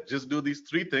that's it. Just do these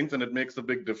three things and it makes a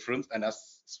big difference. And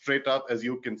as straight up as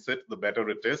you can sit, the better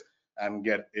it is, and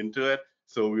get into it.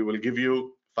 So we will give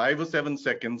you 5 or 7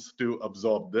 seconds to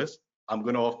absorb this. I'm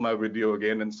going to off my video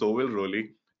again, and so will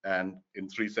Rolly. And in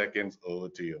 3 seconds, over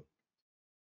to you.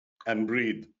 And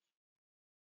breathe.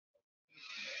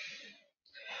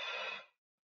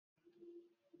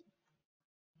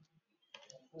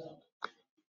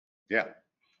 Yeah.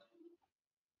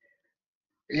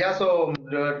 Yeah, so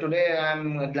today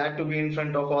I'm glad to be in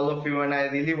front of all of you, and I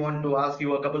really want to ask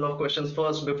you a couple of questions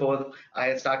first before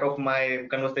I start off my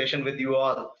conversation with you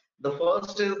all. The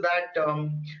first is that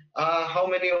how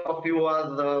many of you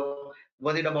are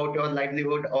worried about your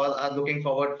livelihood or are looking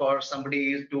forward for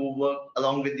somebody to work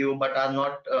along with you but are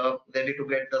not ready to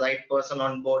get the right person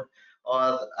on board?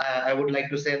 Or I would like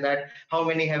to say that how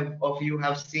many of you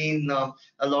have seen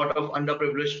a lot of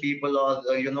underprivileged people,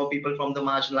 or people from the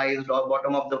marginalized or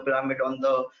bottom of the pyramid on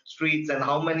the streets, and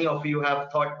how many of you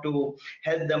have thought to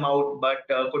help them out but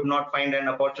could not find an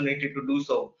opportunity to do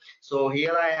so? So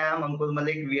here I am, Ankur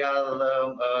Malik. We are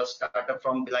a startup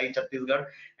from Bhilai, Chhattisgarh,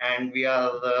 and we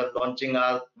are launching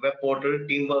our web portal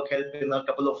Teamwork Help in a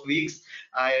couple of weeks.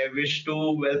 I wish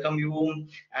to welcome you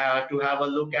to have a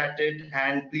look at it,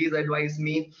 and please advise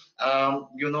me. A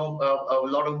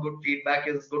lot of good feedback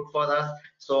is good for us,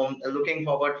 so looking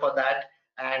forward for that.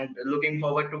 and looking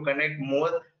forward to connect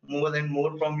more and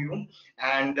more from you.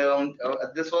 And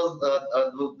this was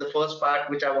the first part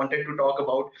which I wanted to talk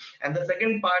about. And the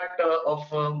second part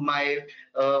of my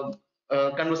uh,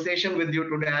 conversation with you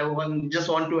today, just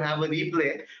want to have a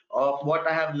replay of what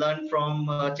I have learned from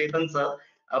Chetan sir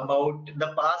about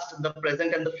the past, the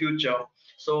present, and the future.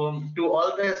 So, to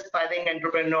all the aspiring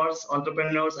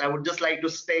entrepreneurs, I would just like to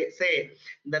say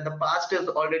that the past is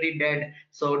already dead.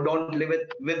 So don't live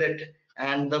it with it.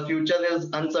 And the future is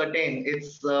uncertain.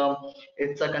 It's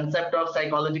a concept of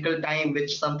psychological time,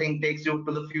 which something takes you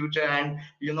to the future, and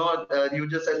you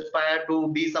just aspire to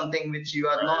be something which you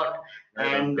are not, Right,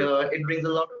 and Ankur. it brings a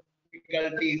lot of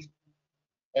difficulties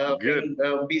Good.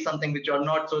 be something which you're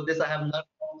not. So this I have learned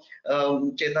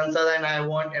from Chetan sir, and I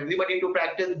want everybody to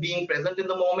practice being present in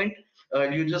the moment.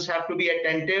 You just have to be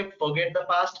attentive, forget the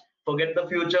past, forget the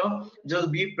future,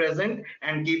 just be present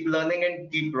and keep learning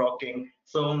and keep rocking.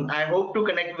 So I hope to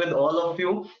connect with all of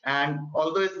you. And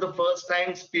although it's the first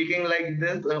time speaking like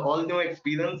this, all new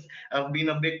experience, I've been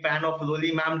a big fan of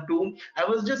Loli ma'am too. I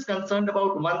was just concerned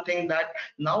about one thing, that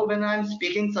now when I'm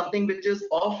speaking something which is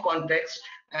off context,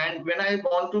 and when I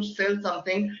want to sell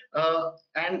something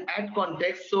and add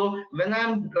context, so when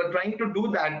I'm trying to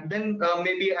do that, then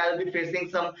maybe I'll be facing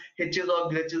some hitches or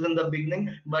glitches in the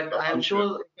beginning, but I'm Ankur,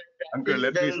 sure if I Ankur, practice,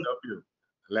 let me then stop you.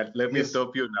 Let me yes.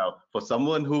 stop you now. For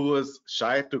someone who was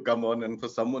shy to come on, and for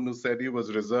someone who said he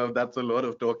was reserved, that's a lot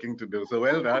of talking to do. So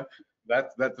well done.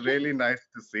 That's really nice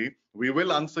to see. We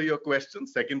will answer your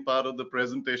questions. Second part of the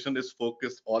presentation is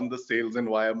focused on the sales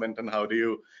environment and how do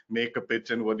you make a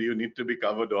pitch and what do you need to be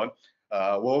covered on.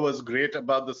 What was great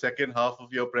about the second half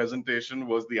of your presentation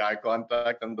was the eye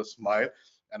contact and the smile.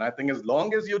 And I think as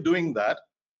long as you're doing that,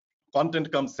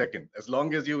 content comes second. As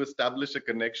long as you establish a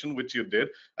connection, which you did,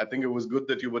 I think it was good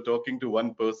that you were talking to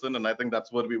one person, and I think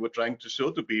that's what we were trying to show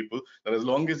to people, that as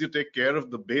long as you take care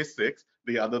of the basics,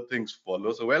 the other things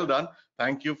follow. So well done.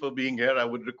 Thank you for being here. I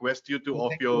would request you to off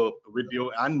Thank you. your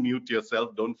video and mute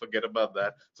yourself. Don't forget about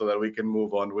that, so that we can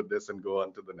move on with this and go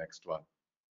on to the next one.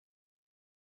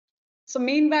 So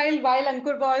meanwhile, while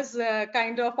Ankur was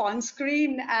kind of on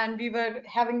screen and we were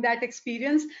having that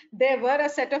experience, there were a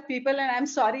set of people, and I'm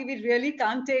sorry, we really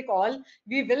can't take all.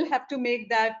 We will have to make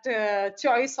that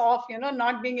choice of,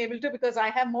 not being able to, because I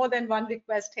have more than one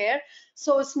request here.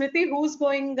 So Smriti, who's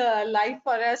going live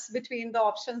for us between the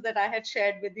options that I had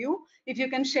shared with you? If you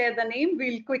can share the name,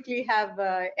 we'll quickly have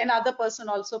another person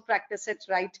also practice it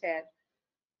right here.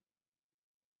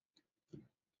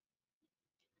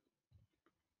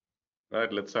 Right,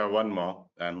 let's have one more,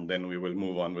 and then we will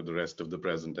move on with the rest of the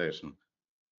presentation.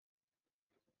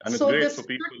 And it's So great this for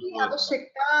people would be who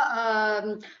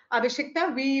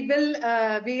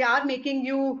Abhishekta. We are making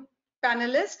you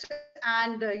panelist,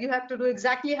 and you have to do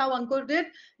exactly how Ankur did.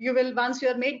 You will, once you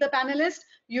are made the panelist,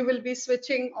 you will be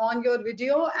switching on your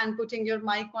video and putting your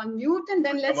mic on mute, and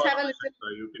then let's come on, have a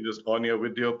little. you can just on your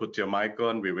video, put your mic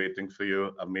on. We're waiting for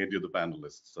you. I've made you the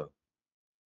panelist, so.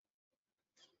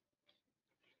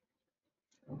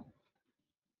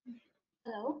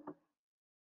 Hello.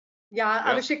 Yeah,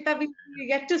 Yeah. Abhishekta, we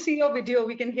get to see your video.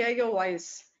 We can hear your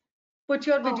voice. Put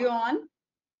your video on.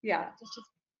 Yeah. Just a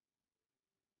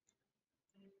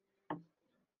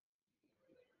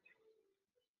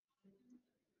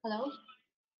Hello.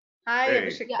 Hi, Hey.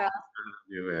 Abhishekta.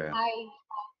 Yeah. Hi.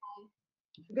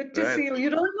 Good to Right. see you. You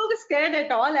don't look scared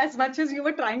at all, as much as you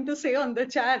were trying to say on the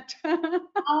chat.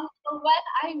 Well,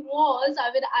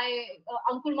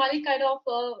 Ankur Malik kind of,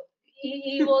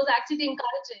 he was actually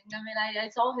encouraging. I mean, I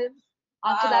saw him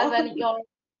after that Wow. when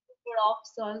you're off,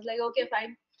 so I was like, okay,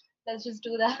 fine, let's just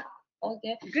do that.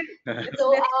 Okay. Great. So,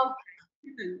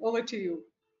 Over to you.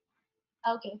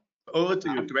 okay. Over to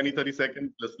you. 20, 30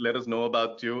 seconds. Just let us know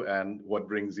about you and what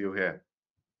brings you here.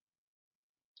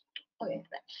 Okay,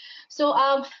 right. So,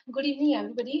 good evening,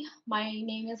 everybody. My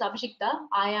name is Abhishekta.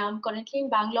 I am currently in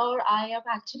Bangalore. I am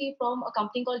actually from a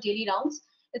company called Daily Rounds.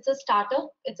 It's a startup.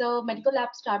 It's a medical lab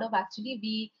startup. Actually,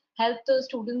 we help the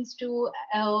students to,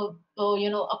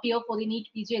 appear for the NEET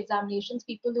PG examinations.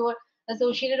 People who are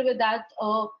associated with that,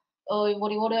 what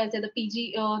do I say, the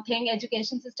PG thing,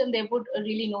 education system, they would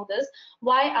really know this.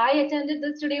 Why I attended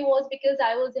this today was because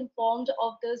I was informed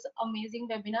of this amazing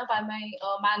webinar by my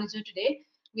manager today.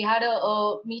 We had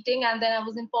a meeting, and then I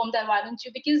was informed that why don't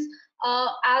you, because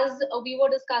as we were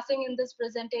discussing in this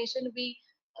presentation, we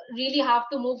really have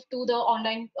to move to the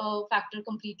online factor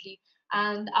completely,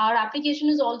 and our application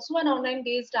is also an online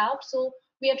based app, so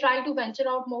we are trying to venture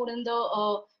out more in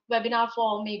the webinar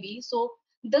form maybe. So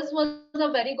this was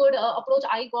a very good approach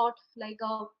I got, like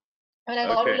I mean, I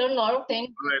got to Okay. learn a lot of things.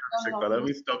 All right, Learn a lot Ashika, of let new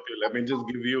me stop you. Let me just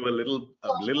give you a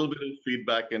little bit of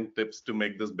feedback and tips to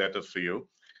make this better for you.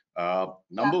 Yeah.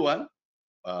 Number one,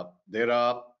 there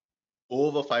are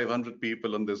over 500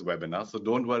 people on this webinar. So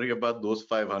don't worry about those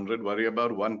 500, worry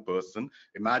about one person.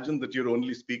 Imagine that you're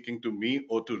only speaking to me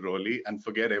or to Rolly and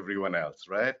forget everyone else,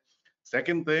 right?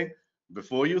 Second thing,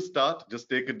 before you start, just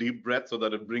take a deep breath so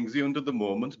that it brings you into the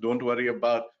moment. Don't worry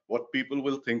about what people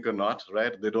will think or not,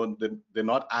 right? They're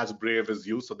not as brave as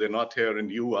you, so they're not here and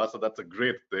you are. So that's a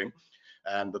great thing.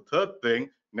 And the third thing,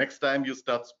 next time you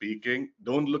start speaking,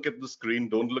 don't look at the screen,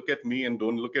 don't look at me, and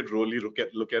don't look at Rolly. Look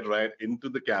at right into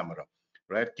the camera,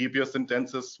 right? Keep your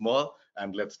sentences small,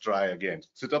 and let's try again.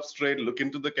 Sit up straight, look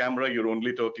into the camera. You're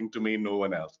only talking to me, no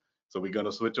one else. So we're going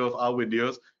to switch off our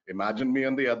videos. Imagine me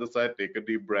on the other side. Take a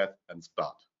deep breath and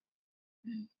start.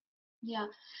 Yeah.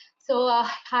 So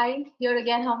hi, here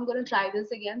again. I'm going to try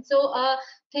this again. So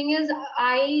thing is,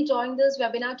 I joined this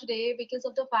webinar today because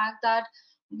of the fact that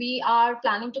we are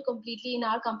planning to completely in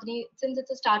our company, since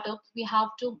it's a startup, we have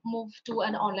to move to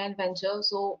an online venture.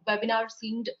 So webinar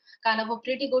seemed kind of a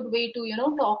pretty good way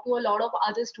to, talk to a lot of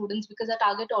other students, because our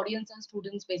target audience are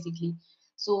students basically.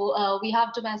 So we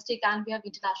have domestic and we have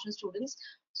international students.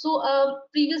 So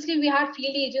previously we had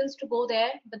field agents to go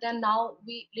there, but then now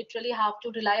we literally have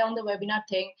to rely on the webinar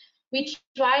thing. We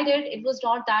tried it, it was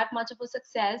not that much of a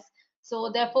success. So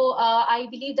therefore, I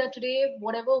believe that today,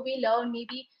 whatever we learn,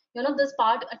 maybe, this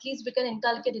part, at least we can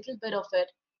inculcate a little bit of it.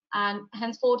 And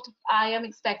henceforth, I am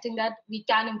expecting that we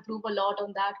can improve a lot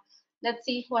on that. Let's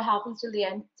see what happens till the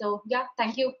end. So yeah,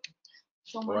 thank you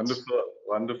so much. Wonderful,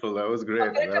 wonderful. That was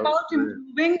great. Bit That was about great.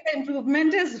 improving. The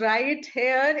improvement is right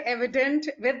here, evident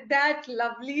with that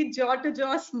lovely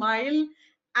jaw-to-jaw smile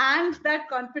and that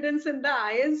confidence in the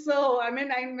eyes. So, I mean,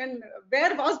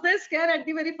 where was there scare at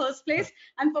the very first place?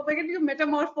 And for you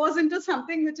metamorphose into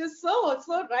something which is so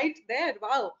right there.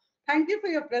 Wow! Thank you for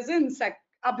your presence,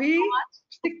 Abhi.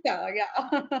 Shikta,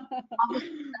 yeah.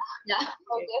 Yeah.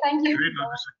 Okay. Thank you. Great,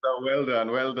 Abhishek. Well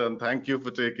done, well done. Thank you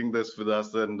for taking this with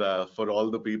us, and for all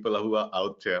the people who are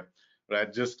out here,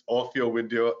 right? Just off your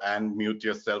video and mute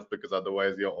yourself, because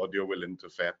otherwise your audio will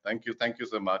interfere. Thank you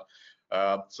so much.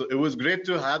 So it was great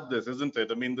to have this, isn't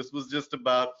it? I mean, this was just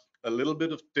about a little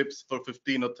bit of tips for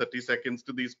 15 or 30 seconds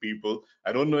to these people.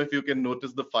 I don't know if you can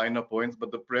notice the finer points,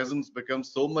 but the presence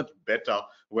becomes so much better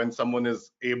when someone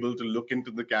is able to look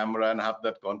into the camera and have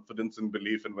that confidence and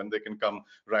belief, and when they can come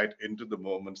right into the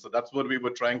moment. So that's what we were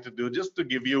trying to do, just to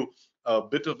give you a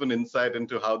bit of an insight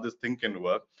into how this thing can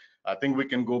work. I think we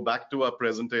can go back to our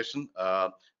presentation.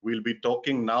 We'll be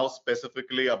talking now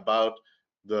specifically about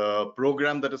the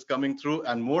program that is coming through,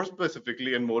 and more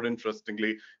specifically and more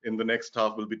interestingly, in the next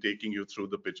half, we'll be taking you through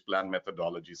the pitch plan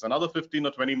methodology. So another 15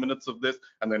 or 20 minutes of this,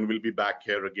 and then we'll be back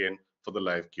here again for the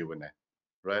live Q&A,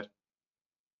 right?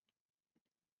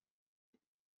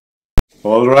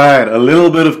 All right, a little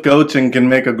bit of coaching can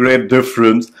make a great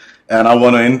difference. And I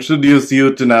want to introduce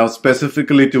you to now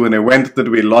specifically to an event that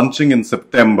we're launching in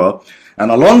September. And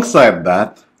alongside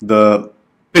that, the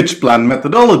pitch plan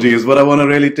methodology is what I want to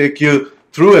really take you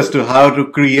through as to how to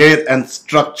create and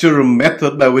structure a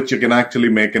method by which you can actually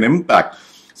make an impact.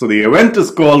 So the event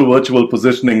is called Virtual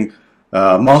Positioning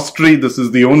Mastery. This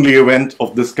is the only event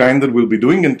of this kind that we'll be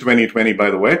doing in 2020,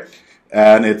 by the way.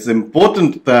 And it's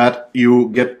important that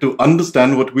you get to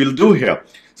understand what we'll do here.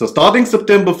 So starting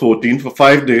September 14, for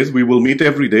 5 days, we will meet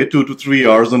every day, 2 to 3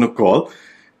 hours on a call.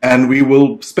 And we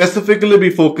will specifically be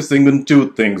focusing on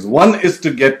two things. One is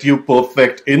to get you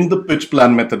perfect in the pitch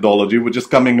plan methodology, which is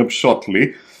coming up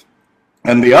shortly.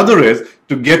 And the other is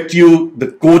to get you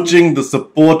the coaching, the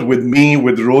support with me,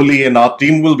 with Rolly, and our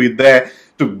team will be there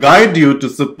to guide you, to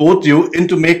support you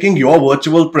into making your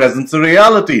virtual presence a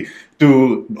reality,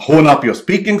 to hone up your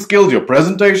speaking skills, your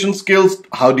presentation skills.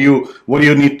 What do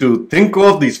you need to think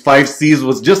of? These 5 C's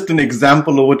was just an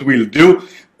example of what we'll do.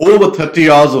 Over 30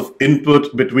 hours of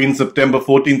input between September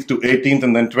 14th to 18th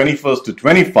and then 21st to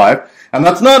 25. And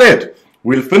that's not it.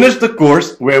 We'll finish the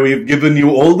course where we've given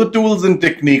you all the tools and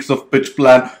techniques of pitch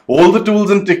plan, all the tools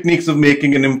and techniques of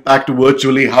making an impact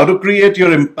virtually, how to create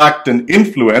your impact and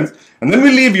influence. And then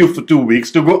we leave you for 2 weeks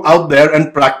to go out there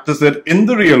and practice it in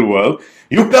the real world.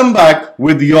 You come back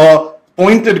with your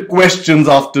pointed questions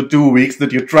after 2 weeks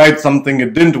that you tried something,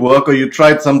 it didn't work, or you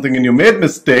tried something and you made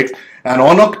mistakes. And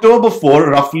on October 4,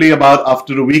 roughly about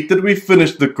after a week that we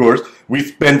finished the course, we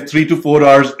spent 3 to 4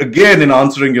 hours again in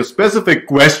answering your specific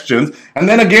questions, and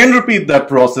then again repeat that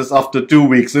process after 2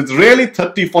 weeks. It's really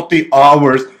 30, 40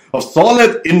 hours of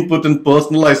solid input and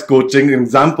personalized coaching, an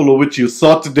example of which you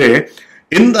saw today.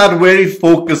 in that very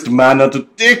focused manner to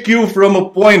take you from a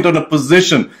point on a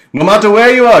position. No matter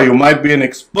where you are, you might be an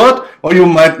expert or you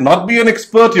might not be an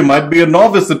expert. You might be a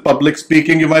novice at public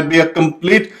speaking. You might be a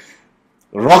complete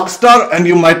rock star and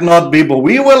you might not be, but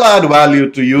we will add value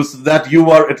to you so that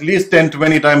you are at least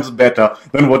 10-20 times better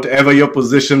than whatever your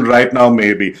position right now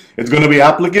may be. It's going to be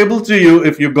applicable to you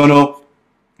if you're going to,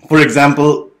 for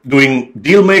example, doing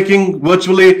deal making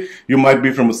virtually. You might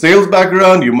be from a sales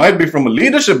background, you might be from a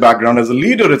leadership background. As a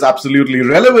leader, it's absolutely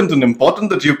relevant and important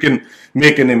that you can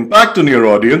make an impact on your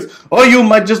audience. Or you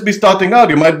might just be starting out.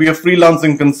 You might be a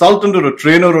freelancing consultant or a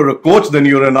trainer or a coach. Then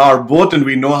you're in our boat and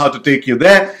we know how to take you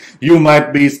there. You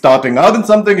might be starting out in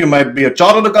something. You might be a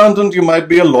chartered accountant. You might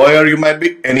be a lawyer. You might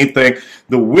be anything.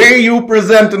 The way you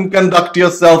present and conduct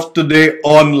yourself today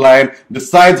online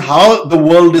decides how the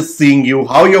world is seeing you,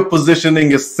 how your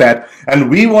positioning is set. And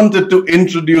we wanted to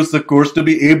introduce a course to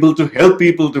be able to help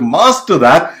people to master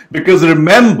that, because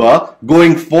remember,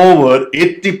 going forward,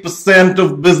 80%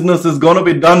 of business is going to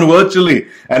be done virtually.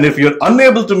 And if you're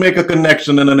unable to make a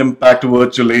connection and an impact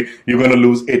virtually, you're going to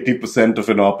lose 80% of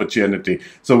an opportunity.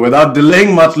 So without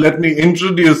delaying much, let me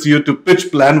introduce you to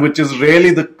Pitch Plan, which is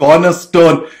really the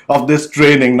cornerstone of this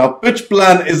training. Now, Pitch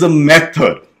Plan is a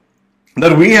method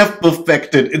that we have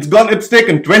perfected. It's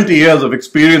taken 20 years of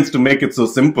experience to make it so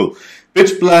simple.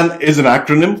 Pitch Plan is an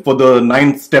acronym for the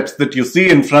 9 steps that you see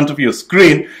in front of your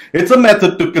screen. It's a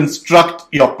method to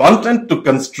construct your content, to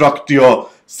construct your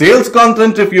sales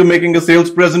content if you're making a sales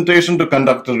presentation, to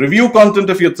conduct a review content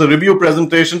if it's a review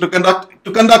presentation, to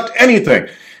conduct anything.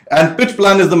 And Pitch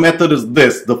Plan is the method is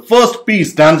this. The first P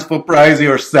stands for prize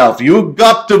yourself. You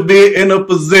got to be in a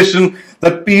position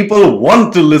that people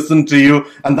want to listen to you.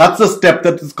 And that's a step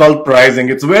that is called pricing.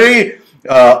 It's very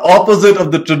opposite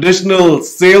of the traditional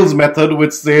sales method,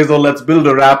 which says, oh, let's build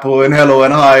a rapport and hello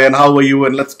and hi and how are you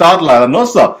and let's start like that. No,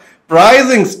 sir.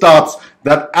 Pricing starts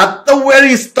that at the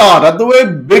very start, at the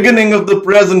very beginning of the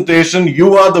presentation,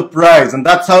 you are the prize. And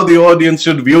that's how the audience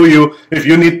should view you if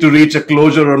you need to reach a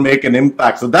closure or make an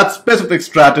impact. So that specific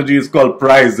strategy is called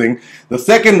pricing. The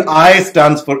second I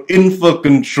stands for info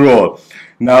control.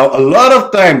 Now, a lot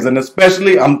of times, and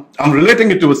especially I'm relating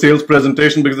it to a sales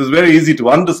presentation because it's very easy to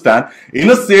understand.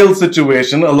 In a sales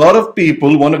situation, a lot of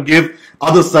people want to give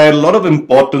other side a lot of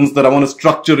importance, that I want to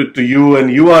structure it to you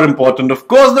and you are important. Of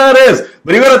course that is,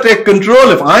 but you got to take control.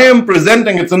 If I am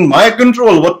presenting, it's in my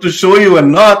control what to show you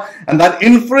and not. And that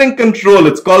inferring control,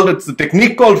 it's a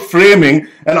technique called framing.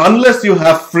 And unless you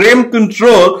have frame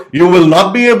control, you will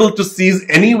not be able to seize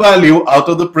any value out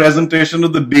of the presentation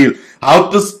of the deal. How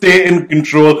to stay in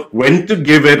control, when to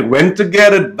give it, when to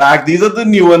get it back. These are the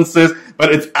nuances,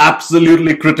 but it's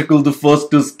absolutely critical. The first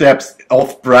 2 steps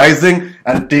of pricing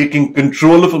and taking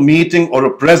control of a meeting or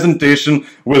a presentation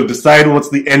will decide what's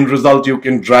the end result you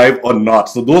can drive or not.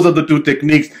 So those are the 2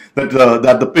 techniques that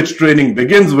the pitch training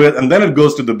begins with, and then it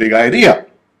goes to the big idea.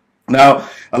 Now,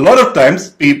 a lot of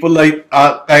times people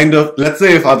let's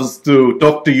say if I was to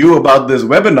talk to you about this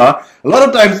webinar, a lot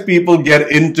of times people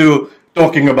get into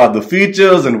talking about the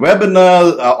features and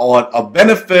webinars or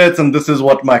benefits, and this is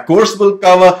what my course will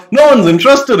cover. No one's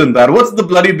interested in that. What's the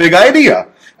bloody big idea?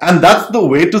 And that's the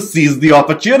way to seize the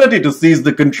opportunity, to seize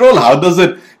the control. How does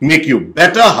it make you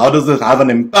better? How does it have an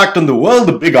impact on the world?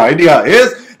 The big idea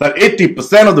is that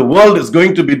 80% of the world is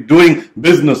going to be doing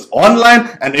business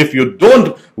online. And if you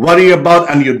don't worry about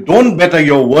and you don't better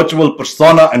your virtual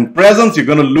persona and presence, you're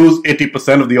going to lose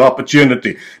 80% of the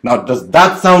opportunity. Now, does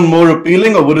that sound more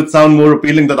appealing, or would it sound more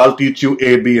appealing that I'll teach you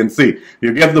A, B, and C?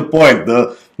 You get the point.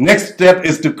 The next step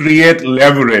is to create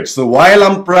leverage. So while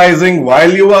I'm pricing,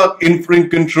 while you are inferring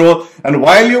control, and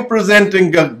while you're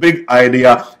presenting a big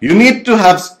idea, you need to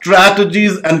have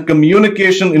strategies and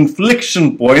communication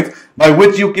inflection points by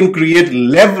which you can create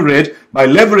leverage. By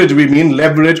leverage, we mean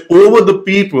leverage over the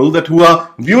people who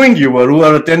are viewing you or who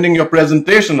are attending your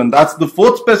presentation. And that's the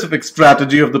 4th specific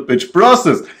strategy of the pitch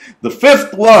process. The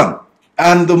 5th one,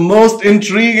 and the most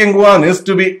intriguing one, is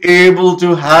to be able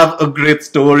to have a great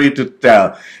story to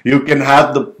tell. You can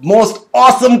have the most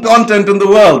awesome content in the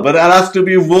world, but it has to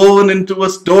be woven into a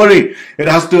story. It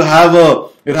has to have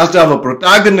a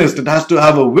protagonist. It has to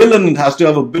have a villain. It has to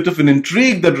have a bit of an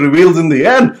intrigue that reveals in the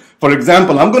end. For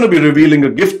example, I'm going to be revealing a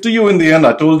gift to you in the end.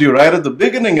 I told you right at the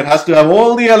beginning, it has to have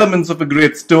all the elements of a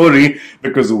great story,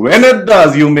 because when it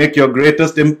does, you make your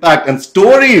greatest impact. And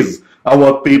stories are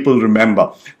what people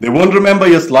remember. They won't remember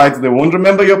your slides. They won't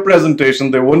remember your presentation.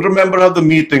 They won't remember how the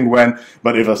meeting went.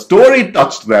 But if a story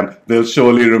touched them, they'll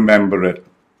surely remember it.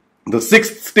 The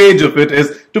 6th stage of it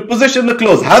is to position the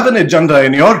close. Have an agenda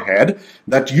in your head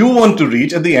that you want to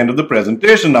reach at the end of the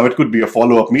presentation. Now, it could be a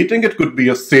follow-up meeting. It could be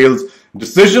a sales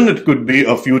decision. It could be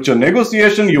a future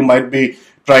negotiation. You might be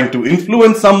trying to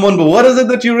influence someone, but what is it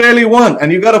that you really want?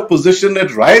 And you got to position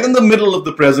it right in the middle of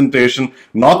the presentation,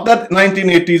 not that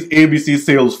 1980s ABC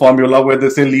sales formula where they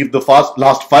say leave the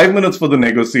last 5 minutes for the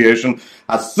negotiation.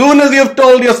 As soon as you've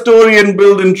told your story and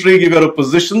build intrigue, you got to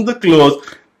position the close.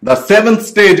 The 7th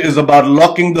stage is about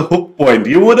locking the hook point.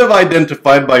 You would have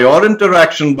identified by your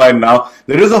interaction by now,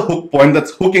 there is a hook point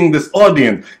that's hooking this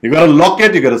audience. You got to lock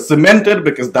it, you got to cement it,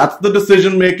 because that's the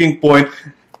decision-making point.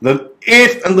 The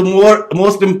 8th and the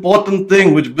most important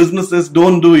thing which businesses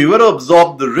don't do, you got to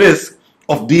absorb the risk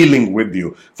of dealing with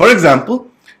you. For example,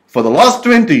 for the last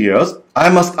 20 years,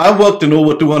 I've worked in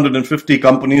over 250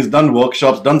 companies, done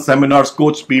workshops, done seminars,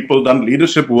 coached people, done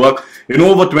leadership work in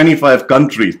over 25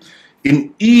 countries.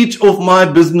 In each of my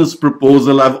business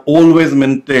proposal, I've always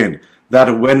maintained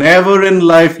that whenever in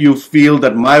life you feel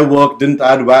that my work didn't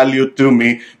add value to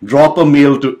me, drop a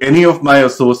mail to any of my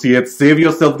associates, save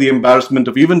yourself the embarrassment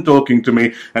of even talking to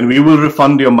me, and we will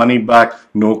refund your money back,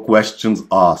 no questions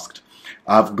asked.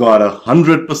 I've got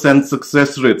 100%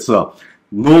 success rate, sir.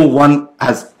 No one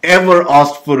has ever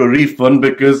asked for a refund,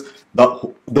 because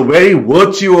the very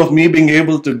virtue of me being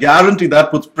able to guarantee that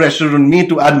puts pressure on me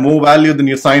to add more value than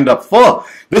you signed up for.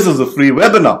 This is a free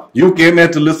webinar. You came here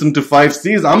to listen to 5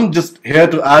 C's. I'm just here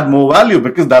to add more value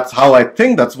because that's how I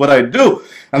think. That's what I do.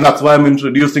 And that's why I'm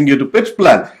introducing you to pitch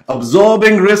plan.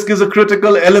 Absorbing risk is a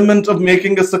critical element of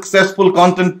making a successful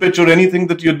content pitch or anything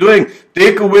that you're doing.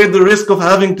 Take away the risk of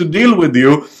having to deal with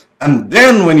you. And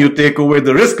then when you take away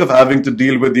the risk of having to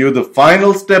deal with you, the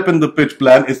final step in the pitch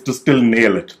plan is to still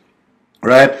nail it.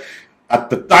 Right?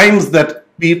 At the times that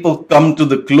people come to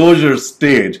the closure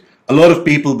stage, a lot of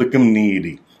people become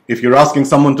needy. If you're asking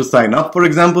someone to sign up, for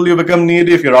example, you become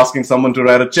needy. If you're asking someone to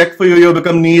write a check for you, you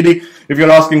become needy. If you're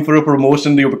asking for a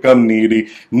promotion, you become needy.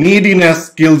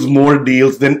 Neediness kills more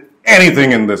deals than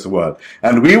anything in this world.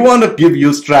 And we want to give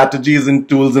you strategies and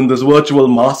tools in this virtual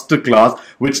masterclass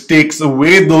which takes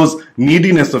away those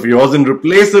neediness of yours and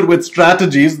replace it with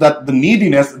strategies that the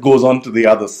neediness goes on to the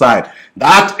other side.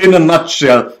 That in a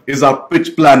nutshell is our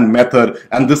pitch plan method,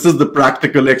 and this is the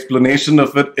practical explanation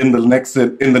of it in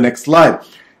the next slide.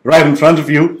 Right in front of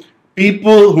you,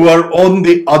 people who are on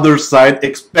the other side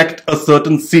expect a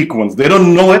certain sequence. They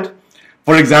don't know it.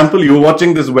 For example, you're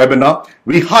watching this webinar.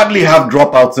 We hardly have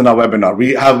dropouts in our webinar.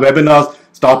 We have webinars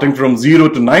starting from 0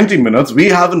 to 90 minutes. We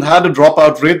haven't had a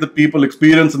dropout rate that people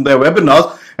experience in their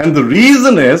webinars. And the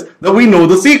reason is that we know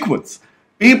the sequence.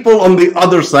 People on the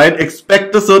other side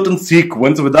expect a certain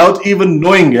sequence without even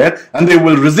knowing it, and they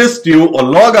will resist you or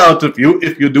log out of you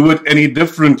if you do it any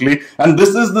differently. And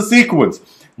this is the sequence.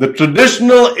 The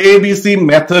traditional ABC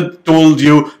method told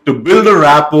you to build a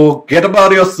rapport, get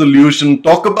about your solution,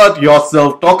 talk about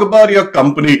yourself, talk about your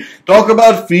company, talk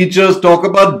about features, talk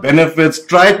about benefits,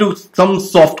 try to some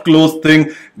soft close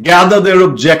thing, gather their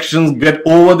objections, get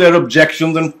over their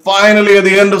objections, and finally at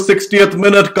the end of 60th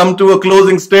minute come to a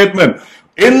closing statement.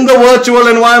 In the virtual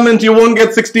environment, you won't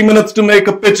get 60 minutes to make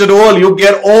a pitch at all. You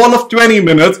get all of 20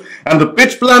 minutes, and the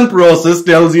pitch plan process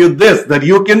tells you this, that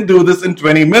you can do this in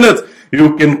 20 minutes.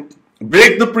 You can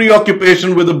break the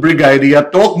preoccupation with a big idea,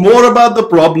 talk more about the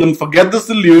problem, forget the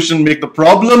solution, make the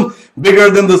problem bigger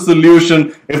than the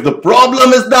solution. If the problem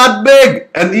is that big,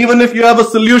 and even if you have a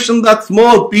solution that's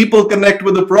small, people connect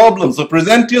with the problem. So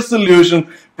present your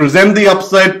solution, present the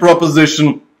upside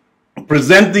proposition,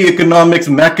 present the economics,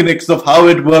 mechanics of how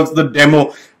it works, the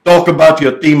demo, talk about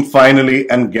your team finally,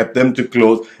 and get them to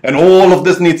close. And all of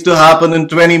this needs to happen in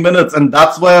 20 minutes. And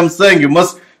that's why I'm saying you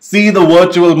must see the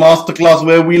virtual masterclass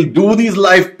where we'll do these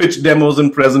live pitch demos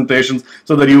and presentations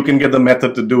so that you can get the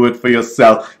method to do it for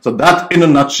yourself. So that in a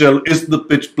nutshell is the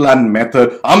pitch plan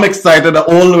method. I'm excited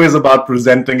always about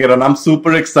presenting it, and I'm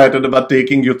super excited about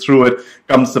taking you through it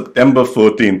come September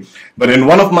 14. But in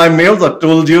one of my mails, I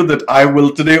told you that I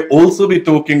will today also be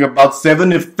talking about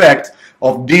 7 effects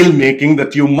of deal making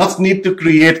that you must need to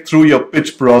create through your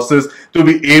pitch process to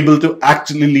be able to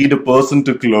actually lead a person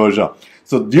to closure.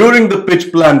 So during the pitch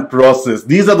plan process,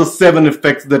 these are the 7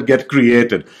 effects that get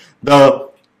created. The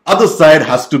other side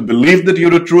has to believe that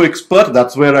you're a true expert.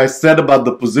 That's where I said about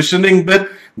the positioning bit.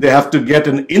 They have to get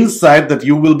an insight that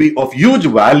you will be of huge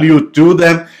value to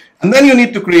them. And then you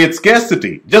need to create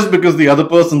scarcity. Just because the other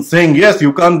person's saying yes,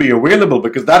 you can't be available,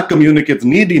 because that communicates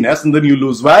neediness and then you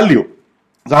lose value.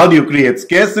 So how do you create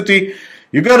scarcity?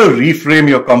 You got to reframe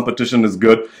your competition as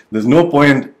good. There's no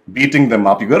point beating them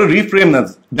up. You got to reframe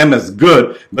them as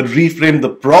good, but reframe the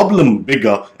problem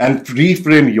bigger and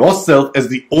reframe yourself as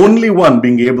the only one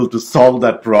being able to solve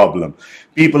that problem.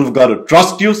 People have got to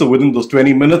trust you. So within those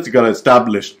 20 minutes, you got to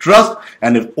establish trust.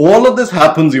 And if all of this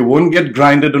happens, you won't get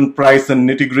grinded on price and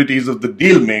nitty-gritties of the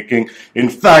deal making. In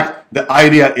fact, the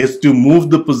idea is to move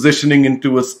the positioning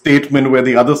into a statement where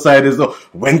the other side is, oh,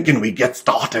 when can we get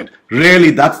started?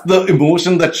 Really, that's the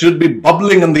emotion that should be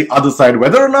bubbling on the other side.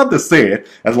 Whether or not they say it,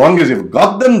 as long as you've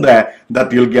got them there,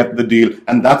 that you'll get the deal.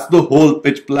 And that's the whole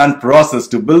pitch plan process,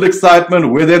 to build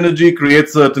excitement with energy, create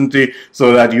certainty,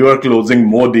 so that you are closing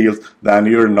more deals than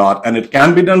you're not. And it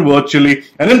can be done virtually.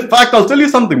 And in fact, I'll tell you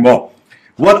something more.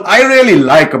 What I really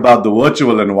like about the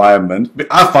virtual environment,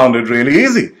 I found it really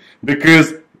easy,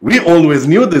 because we always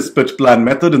knew this pitch plan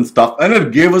method and stuff, and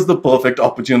it gave us the perfect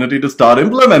opportunity to start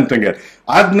implementing it.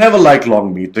 I've never liked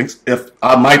long meetings. If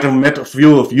I might have met a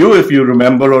few of you, if you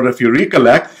remember or if you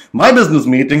recollect, my business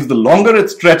meetings, the longer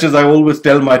it stretches, I always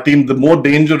tell my team, the more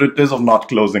danger it is of not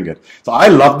closing it. So I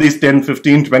love these 10,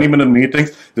 15, 20-minute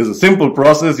meetings. There's a simple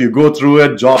process. You go through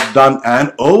it, job done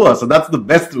and over. So that's the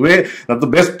best way, that's the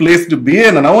best place to be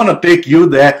in. And I want to take you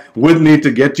there with me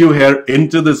to get you here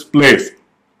into this place.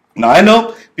 Now, I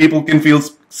know people can feel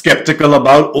skeptical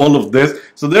about all of this.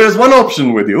 So there is one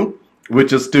option with you,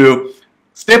 which is to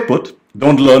stay put,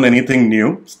 don't learn anything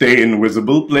new, stay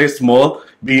invisible, play small,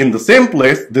 be in the same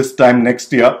place this time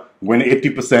next year when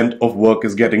 80% of work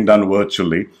is getting done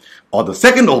virtually. Or the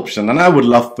second option, and I would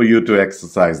love for you to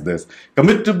exercise this,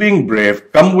 commit to being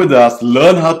brave, come with us,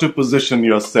 learn how to position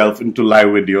yourself into live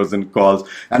videos and calls,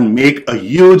 and make a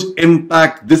huge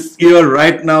impact this year,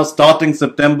 right now, starting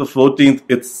September 14th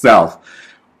itself.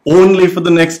 Only for the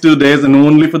next 2 days and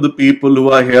only for the people who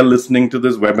are here listening to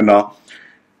this webinar.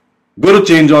 Go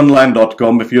to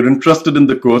changeonline.com. If you're interested in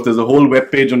the course, there's a whole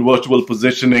webpage on virtual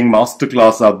positioning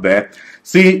masterclass out there.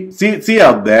 See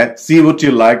out there, see what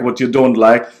you like, what you don't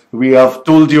like. We have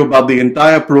told you about the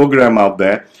entire program out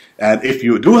there. And if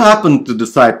you do happen to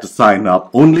decide to sign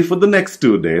up only for the next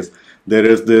 2 days, there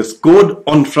is this code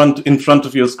in front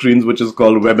of your screens, which is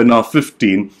called webinar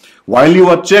 15. While you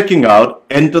are checking out,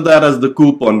 enter that as the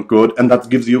coupon code, and that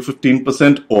gives you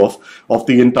 15% off of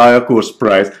the entire course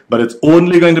price. But it's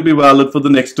only going to be valid for the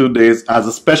next 2 days as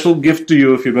a special gift to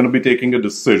you if you're going to be taking a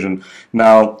decision.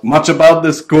 Now, much about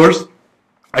this course.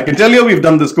 I can tell you we've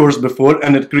done this course before,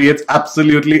 and it creates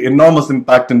absolutely enormous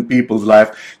impact in people's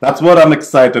life. That's what I'm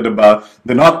excited about.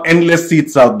 There are not endless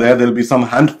seats out there. There'll be some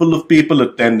handful of people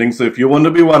attending. So if you want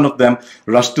to be one of them,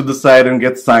 rush to the site and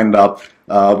get signed up.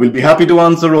 We'll be happy to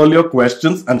answer all your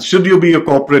questions. And should you be a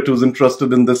corporate who's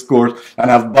interested in this course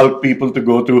and have bulk people to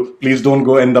go to, please don't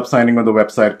go end up signing on the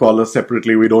website. Call us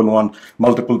separately. We don't want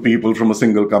multiple people from a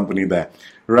single company there.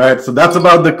 Right, so that's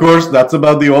about the course. That's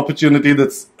about the opportunity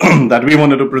that's that we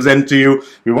wanted to present to you.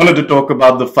 We wanted to talk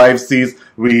about the 5 C's.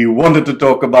 We wanted to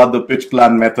talk about the pitch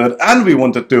plan method, and we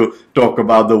wanted to talk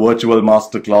about the virtual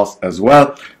masterclass as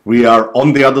well. We are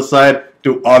on the other side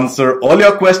to answer all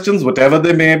your questions, whatever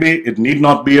they may be. It need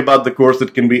not be about the course.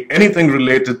 It can be anything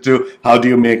related to how do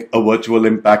you make a virtual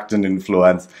impact and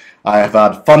influence. I have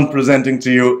had fun presenting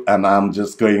to you, and I'm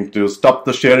just going to stop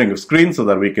the sharing of screen so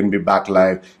that we can be back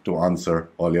live to answer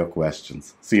all your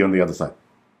questions. See you on the other side.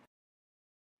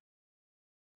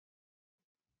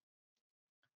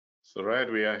 So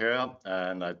right, we are here,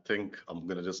 and I think I'm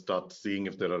going to just start seeing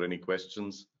if there are any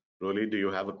questions. Rolly, do you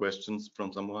have a questions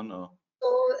from someone? Or?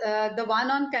 So the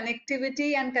one on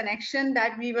connectivity and connection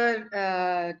that we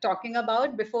were talking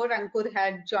about before Ankur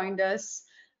had joined us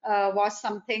was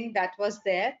something that was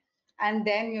there. And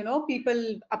then, you know,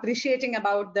 people appreciating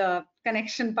about the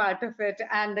connection part of it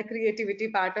and the creativity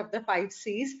part of the 5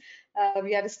 C's.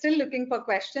 We are still looking for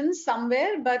questions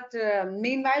somewhere, but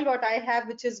meanwhile, what I have,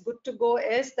 which is good to go,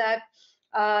 is that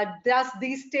does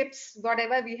these tips,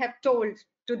 whatever we have told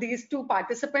to these 2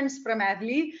 participants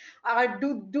primarily,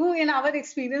 do in our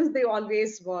experience, they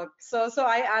always work. So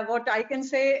what I can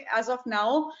say as of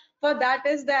now for that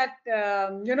is that,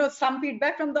 you know, some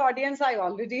feedback from the audience I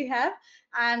already have.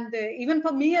 And even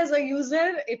for me as a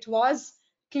user, it was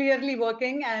clearly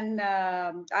working, and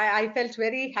I felt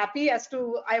very happy as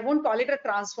to, I won't call it a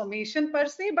transformation per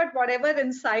se, but whatever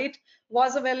insight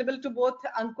was available to both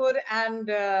Ankur and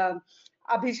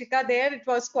Abhishika there, it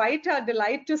was quite a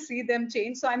delight to see them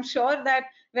change. So I'm sure that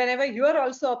whenever you are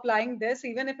also applying this,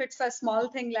 even if it's a small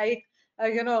thing like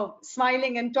you know,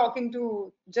 smiling and talking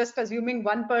to, just assuming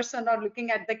one person or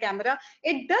looking at the camera,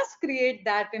 it does create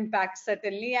that impact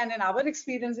certainly. And in our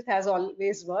experience, it has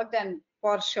always worked, and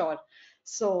for sure.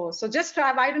 So just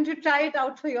try. Why don't you try it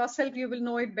out for yourself? You will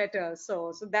know it better.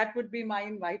 So that would be my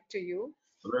invite to you.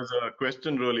 There's a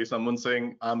question, really. Someone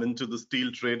saying, I'm into the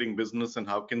steel trading business, and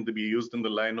how can they be used in the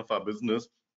line of our business?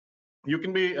 You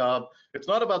can be, it's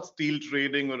not about steel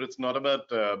trading, or it's not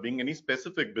about being any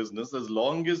specific business, as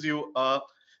long as you are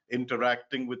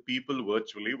interacting with people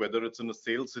virtually, whether it's in a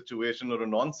sales situation or a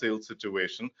non-sales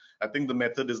situation. I think the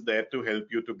method is there to help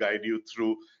you, to guide you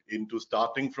through into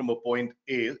starting from a point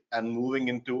A and moving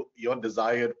into your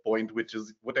desired point, which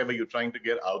is whatever you're trying to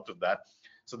get out of that.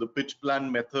 So the pitch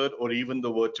plan method, or even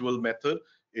the virtual method,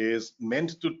 is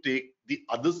meant to take the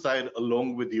other side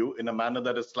along with you in a manner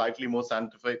that is slightly more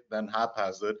scientific than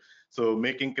haphazard. So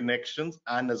making connections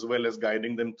and as well as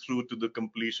guiding them through to the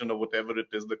completion of whatever it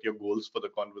is that your goals for the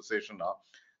conversation are.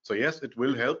 So yes, it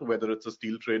will help whether it's a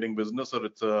steel trading business or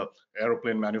it's a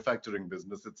aeroplane manufacturing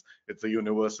business. It's a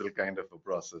universal kind of a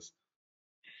process.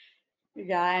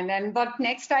 Yeah, and what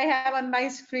next I have on my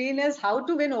screen is how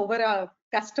to win over a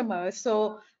customer.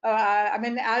 So, I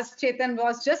mean, as Chetan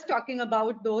was just talking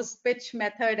about those pitch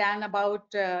method and about,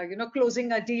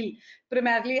 closing a deal,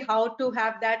 primarily how to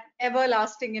have that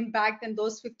everlasting impact in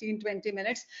those 15-20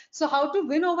 minutes. So how to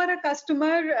win over a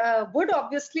customer would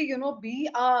obviously, be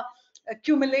a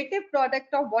cumulative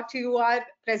product of what you are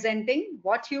presenting,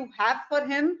 what you have for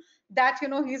him that,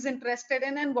 he's interested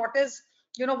in, and what is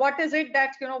it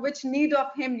that, which need of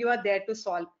him you are there to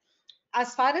solve.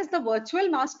 As far as the virtual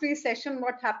mastery session,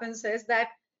 what happens is that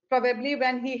probably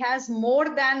when he has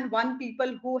more than one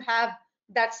people who have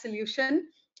that solution,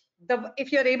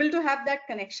 if you're able to have that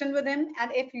connection with him,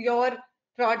 and if your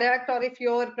product or if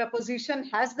your proposition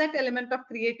has that element of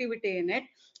creativity in it,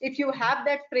 if you have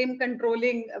that frame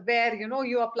controlling where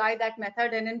you apply that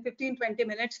method, and in 15-20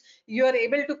 minutes you're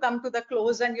able to come to the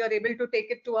close and you're able to take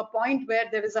it to a point where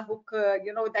there is a hook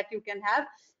that you can have,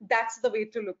 that's the way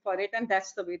to look for it, and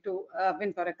that's the way to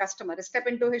win for a customer. Step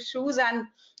into his shoes, and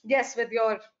yes, with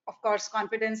your, of course,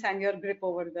 confidence and your grip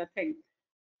over the thing.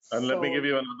 And let me So give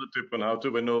you another tip on how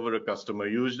to win over a customer.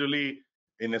 Usually,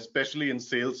 especially in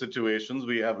sales situations,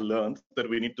 we have learned that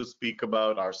we need to speak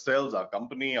about ourselves, our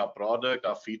company, our product,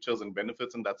 our features and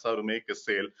benefits, and that's how to make a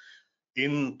sale.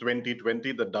 In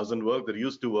 2020, that doesn't work. That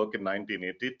used to work in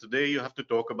 1980. Today, you have to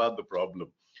talk about the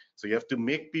problem. So you have to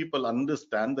make people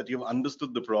understand that you've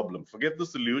understood the problem. Forget the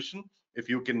solution. If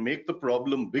you can make the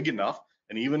problem big enough,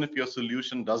 and even if your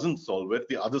solution doesn't solve it,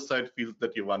 the other side feels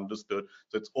that you've understood.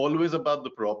 So it's always about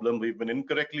the problem. We've been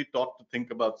incorrectly taught to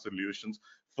think about solutions.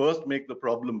 First, make the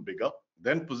problem bigger,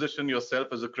 then position yourself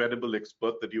as a credible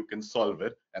expert that you can solve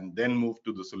it, and then move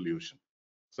to the solution.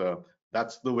 So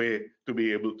that's the way to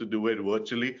be able to do it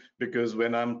virtually, because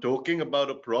when I'm talking about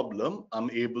a problem, I'm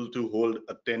able to hold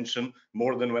attention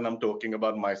more than when I'm talking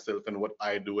about myself and what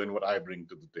I do and what I bring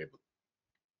to the table.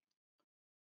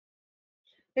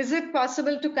 is it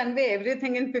possible to convey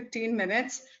everything in 15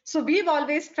 minutes? So we've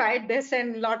always tried this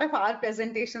in a lot of our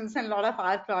presentations and a lot of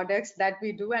our products that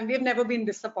we do, and we've never been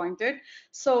disappointed.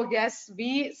 So yes,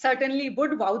 we certainly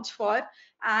would vouch for.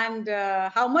 And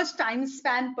how much time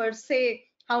span per se,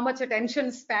 how much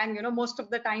attention span, most of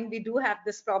the time we do have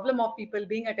this problem of people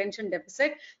being attention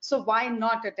deficit. So why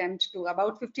not attempt to?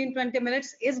 About 15-20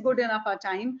 minutes is good enough a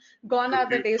time. Gone are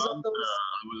the days of those.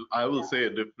 I will say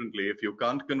it differently. If you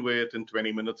can't convey it in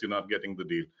 20 minutes, you're not getting the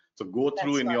deal. So go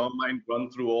through in your mind,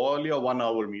 run through all your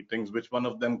 1-hour meetings, which one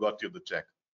of them got you the check.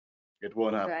 It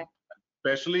won't happen. Right.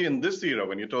 Especially in this era,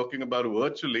 when you're talking about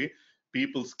virtually,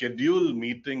 people schedule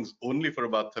meetings only for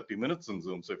about 30 minutes on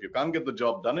Zoom. So if you can't get the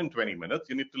job done in 20 minutes,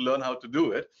 you need to learn how to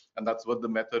do it. And that's what the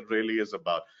method really is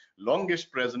about.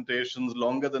 Longish presentations,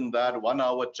 longer than that,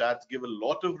 1-hour chats give a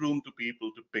lot of room to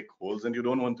people to pick holes, and you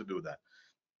don't want to do that.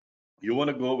 You want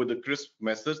to go with a crisp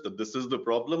message that this is the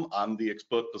problem, I'm the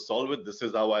expert to solve it, this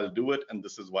is how I'll do it, and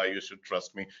this is why you should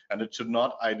trust me. And it should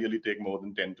not ideally take more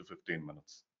than 10 to 15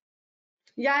 minutes.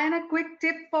 Yeah, and a quick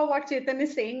tip for what Chetan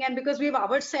is saying, and because we've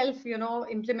ourselves,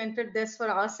 implemented this for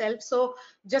ourselves. So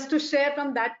just to share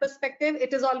from that perspective,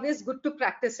 it is always good to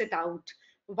practice it out.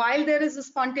 While there is a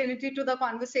spontaneity to the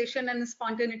conversation and a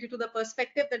spontaneity to the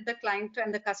perspective that the client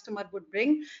and the customer would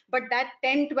bring, but that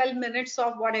 10-12 minutes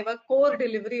of whatever core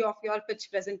delivery of your pitch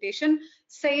presentation,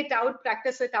 say it out,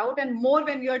 practice it out, and more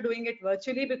when you're doing it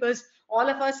virtually, because all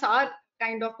of us are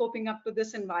kind of coping up to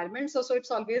this environment. So it's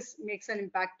always makes an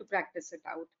impact to practice it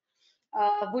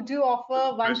out. Would you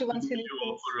offer one-to-one solutions?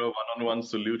 You offer a one-on-one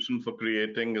solution for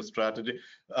creating a strategy.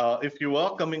 If you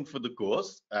are coming for the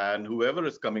course, and whoever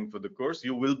is coming for the course,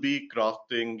 you will be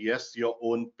crafting, yes, your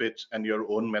own pitch and your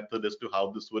own method as to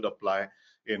how this would apply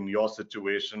in your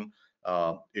situation,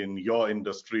 in your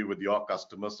industry with your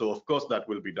customers. So of course that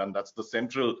will be done. That's the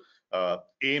central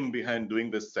aim behind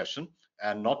doing this session.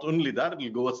 And not only that, it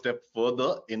will go a step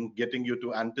further in getting you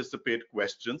to anticipate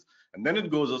questions. And then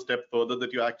it goes a step further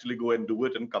that you actually go and do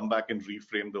it and come back and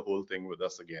reframe the whole thing with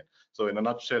us again. So in a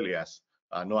nutshell, yes.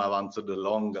 I know I've answered a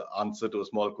long answer to a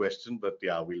small question, but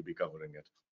yeah, we'll be covering it.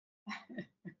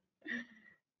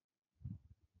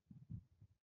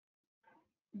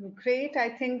 Great. I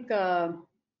think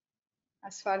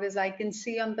as far as I can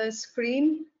see on the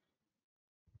screen,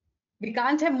 we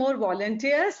can't have more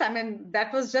volunteers. I mean,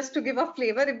 that was just to give a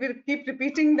flavor. If we keep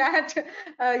repeating that,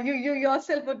 you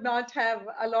yourself would not have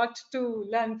a lot to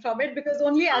learn from it, because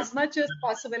only as much as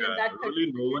possible in that 30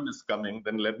 really no minutes. one is coming,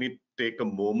 then let me take a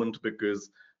moment,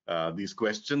 because these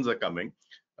questions are coming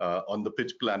on the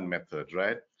pitch plan method,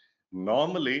 right?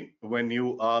 Normally, when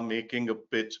you are making a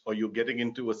pitch or you're getting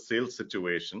into a sales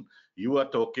situation, you are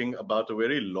talking about a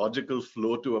very logical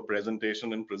flow to a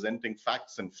presentation and presenting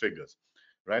facts and figures.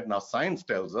 Right now, science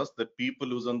tells us that people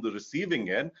who's on the receiving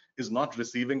end is not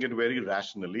receiving it very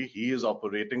rationally. He is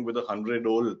operating with a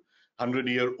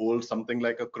 100-year-old, something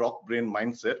like a croc brain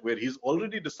mindset, where he's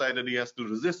already decided he has to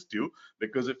resist you,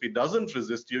 because if he doesn't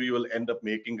resist you, you will end up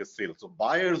making a sale. So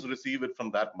buyers receive it from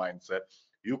that mindset.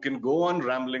 You can go on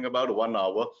rambling about 1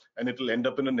 hour and it will end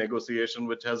up in a negotiation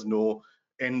which has no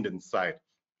end in sight.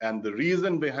 And the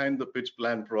reason behind the pitch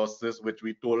plan process, which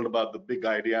we told about the big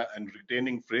idea and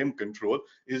retaining frame control,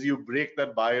 is you break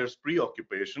that buyer's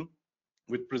preoccupation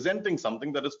with presenting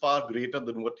something that is far greater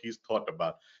than what he's thought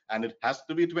about. And it has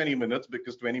to be 20 minutes,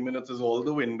 because 20 minutes is all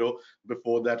the window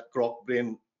before that croc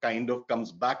brain kind of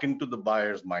comes back into the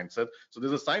buyer's mindset. So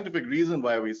there's a scientific reason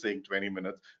why we're saying 20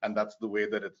 minutes, and that's the way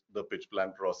that the pitch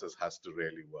plan process has to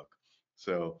really work.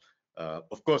 So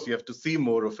of course, you have to see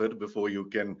more of it before you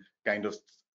can kind of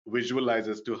visualize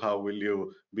as to how will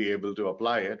you be able to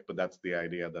apply it, but that's the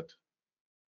idea that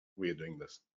we're doing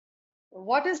this.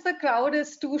 What is the crowd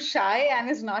is too shy and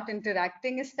is not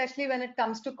interacting, especially when it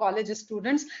comes to college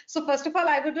students? So first of all,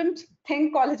 I wouldn't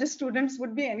think college students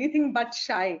would be anything but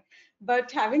shy.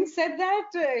 But having said that,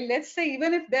 let's say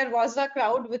even if there was a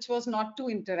crowd which was not too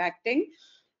interacting,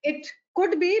 it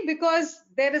could be because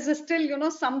there is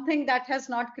still, something that has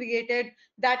not created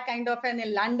that kind of a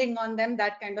landing on them,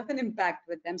 that kind of an impact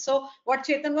with them. So what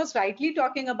Chetan was rightly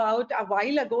talking about a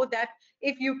while ago, that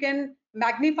if you can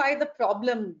magnify the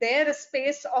problem, their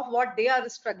space of what they are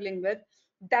struggling with,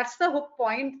 that's the hook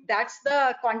point, that's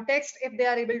the context. If they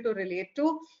are able to relate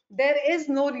to, there is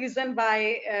no reason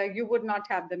why you would not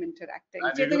have them interacting.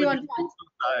 And Chetan, you want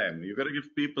to answer? You got to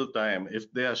give people time.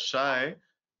 If they are shy,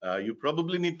 you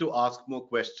probably need to ask more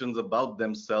questions about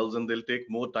themselves, and they'll take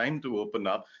more time to open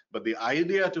up. But the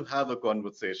idea to have a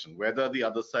conversation, whether the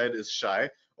other side is shy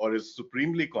or is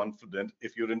supremely confident,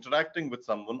 if you're interacting with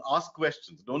someone, ask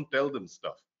questions. Don't tell them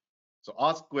stuff. So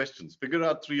ask questions, figure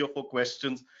out 3 or 4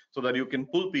 questions so that you can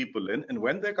pull people in. And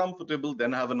when they're comfortable,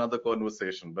 then have another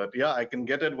conversation. But yeah, I can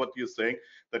get at what you're saying,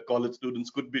 that college students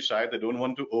could be shy. They don't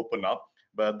want to open up.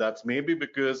 But that's maybe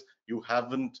because you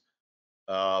haven't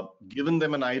given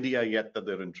them an idea yet that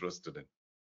they're interested in.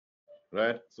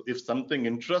 Right? So if something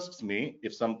interests me,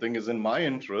 if something is in my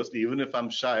interest, even if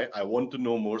I'm shy, I want to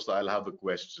know more, so I'll have a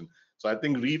question. So I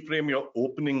think reframe your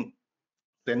opening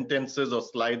sentences or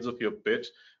slides of your pitch,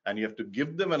 and you have to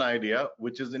give them an idea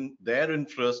which is in their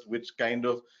interest, which kind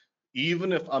of,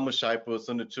 even if I'm a shy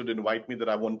person, it should invite me that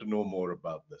I want to know more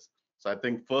about this. So I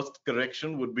think first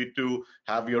correction would be to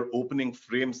have your opening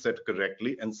frame set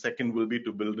correctly, and second will be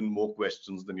to build in more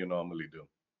questions than you normally do.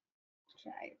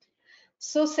 Right.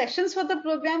 So sessions for the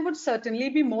program would certainly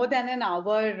be more than an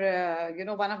hour.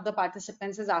 One of the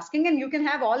participants is asking, and you can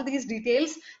have all these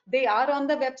details. They are on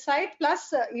the website,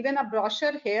 plus even a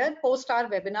brochure here post our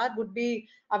webinar would be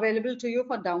available to you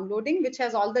for downloading, which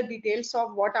has all the details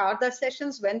of what are the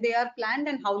sessions, when they are planned,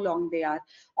 and how long they are.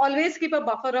 Always keep a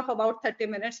buffer of about 30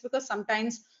 minutes, because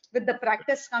sometimes with the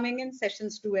practice coming in,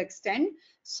 sessions do extend.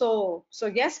 So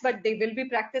yes, but they will be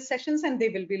practice sessions and they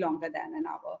will be longer than an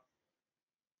hour.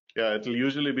 Yeah, it'll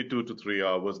usually be 2 to 3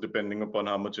 hours, depending upon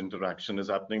how much interaction is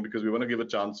happening, because we want to give a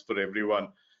chance for everyone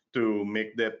to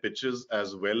make their pitches,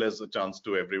 as well as a chance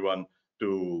to everyone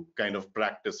to kind of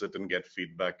practice it and get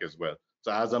feedback as well.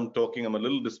 So as I'm talking, I'm a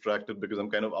little distracted because I'm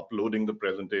kind of uploading the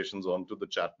presentations onto the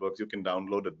chat box. You can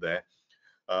download it there.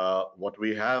 What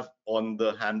we have on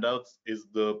the handouts is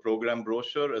the program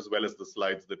brochure, as well as the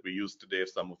slides that we used today,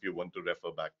 if some of you want to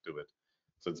refer back to it.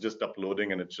 So it's just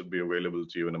uploading, and it should be available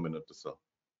to you in a minute or so.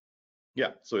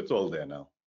 Yeah, so it's all there now.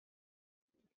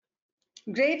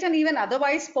 Great. And even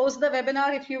otherwise, post the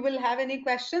webinar, if you will have any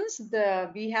questions,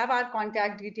 we have our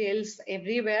contact details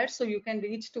everywhere, so you can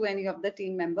reach to any of the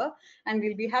team member, and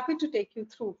we'll be happy to take you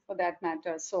through for that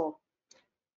matter. So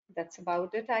that's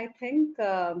about it, I think.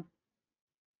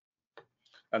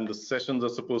 And the sessions are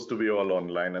supposed to be all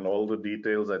online, and all the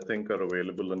details I think are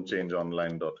available on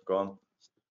changeonline.com,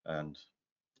 and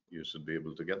you should be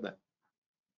able to get that.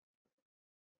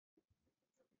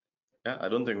 Yeah, I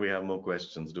don't think we have more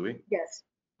questions, do we? Yes.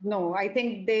 No, I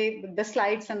think the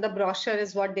slides and the brochure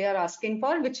is what they are asking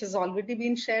for, which has already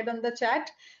been shared on the chat.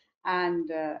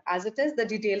 And as it is, the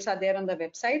details are there on the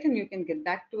website, and you can get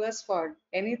back to us for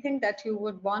anything that you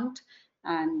would want.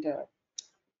 And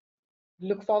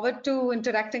look forward to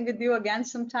interacting with you again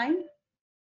sometime.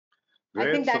 Great.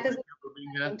 I think that is. Thank you for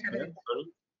being here. Yeah,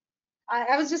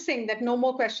 sorry. I was just saying that no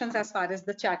more questions as far as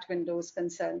the chat window is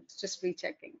concerned. Just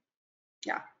rechecking.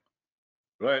 Yeah.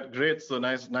 Right, great. So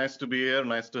nice to be here.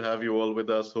 Nice to have you all with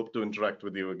us. Hope to interact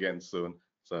with you again soon.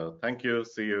 So thank you.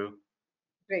 See you.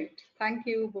 Great. Thank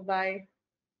you. Bye-bye.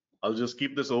 I'll just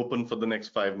keep this open for the next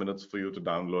 5 minutes for you to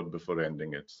download before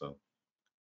ending it. So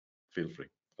feel free.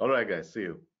 All right, guys. See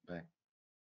you.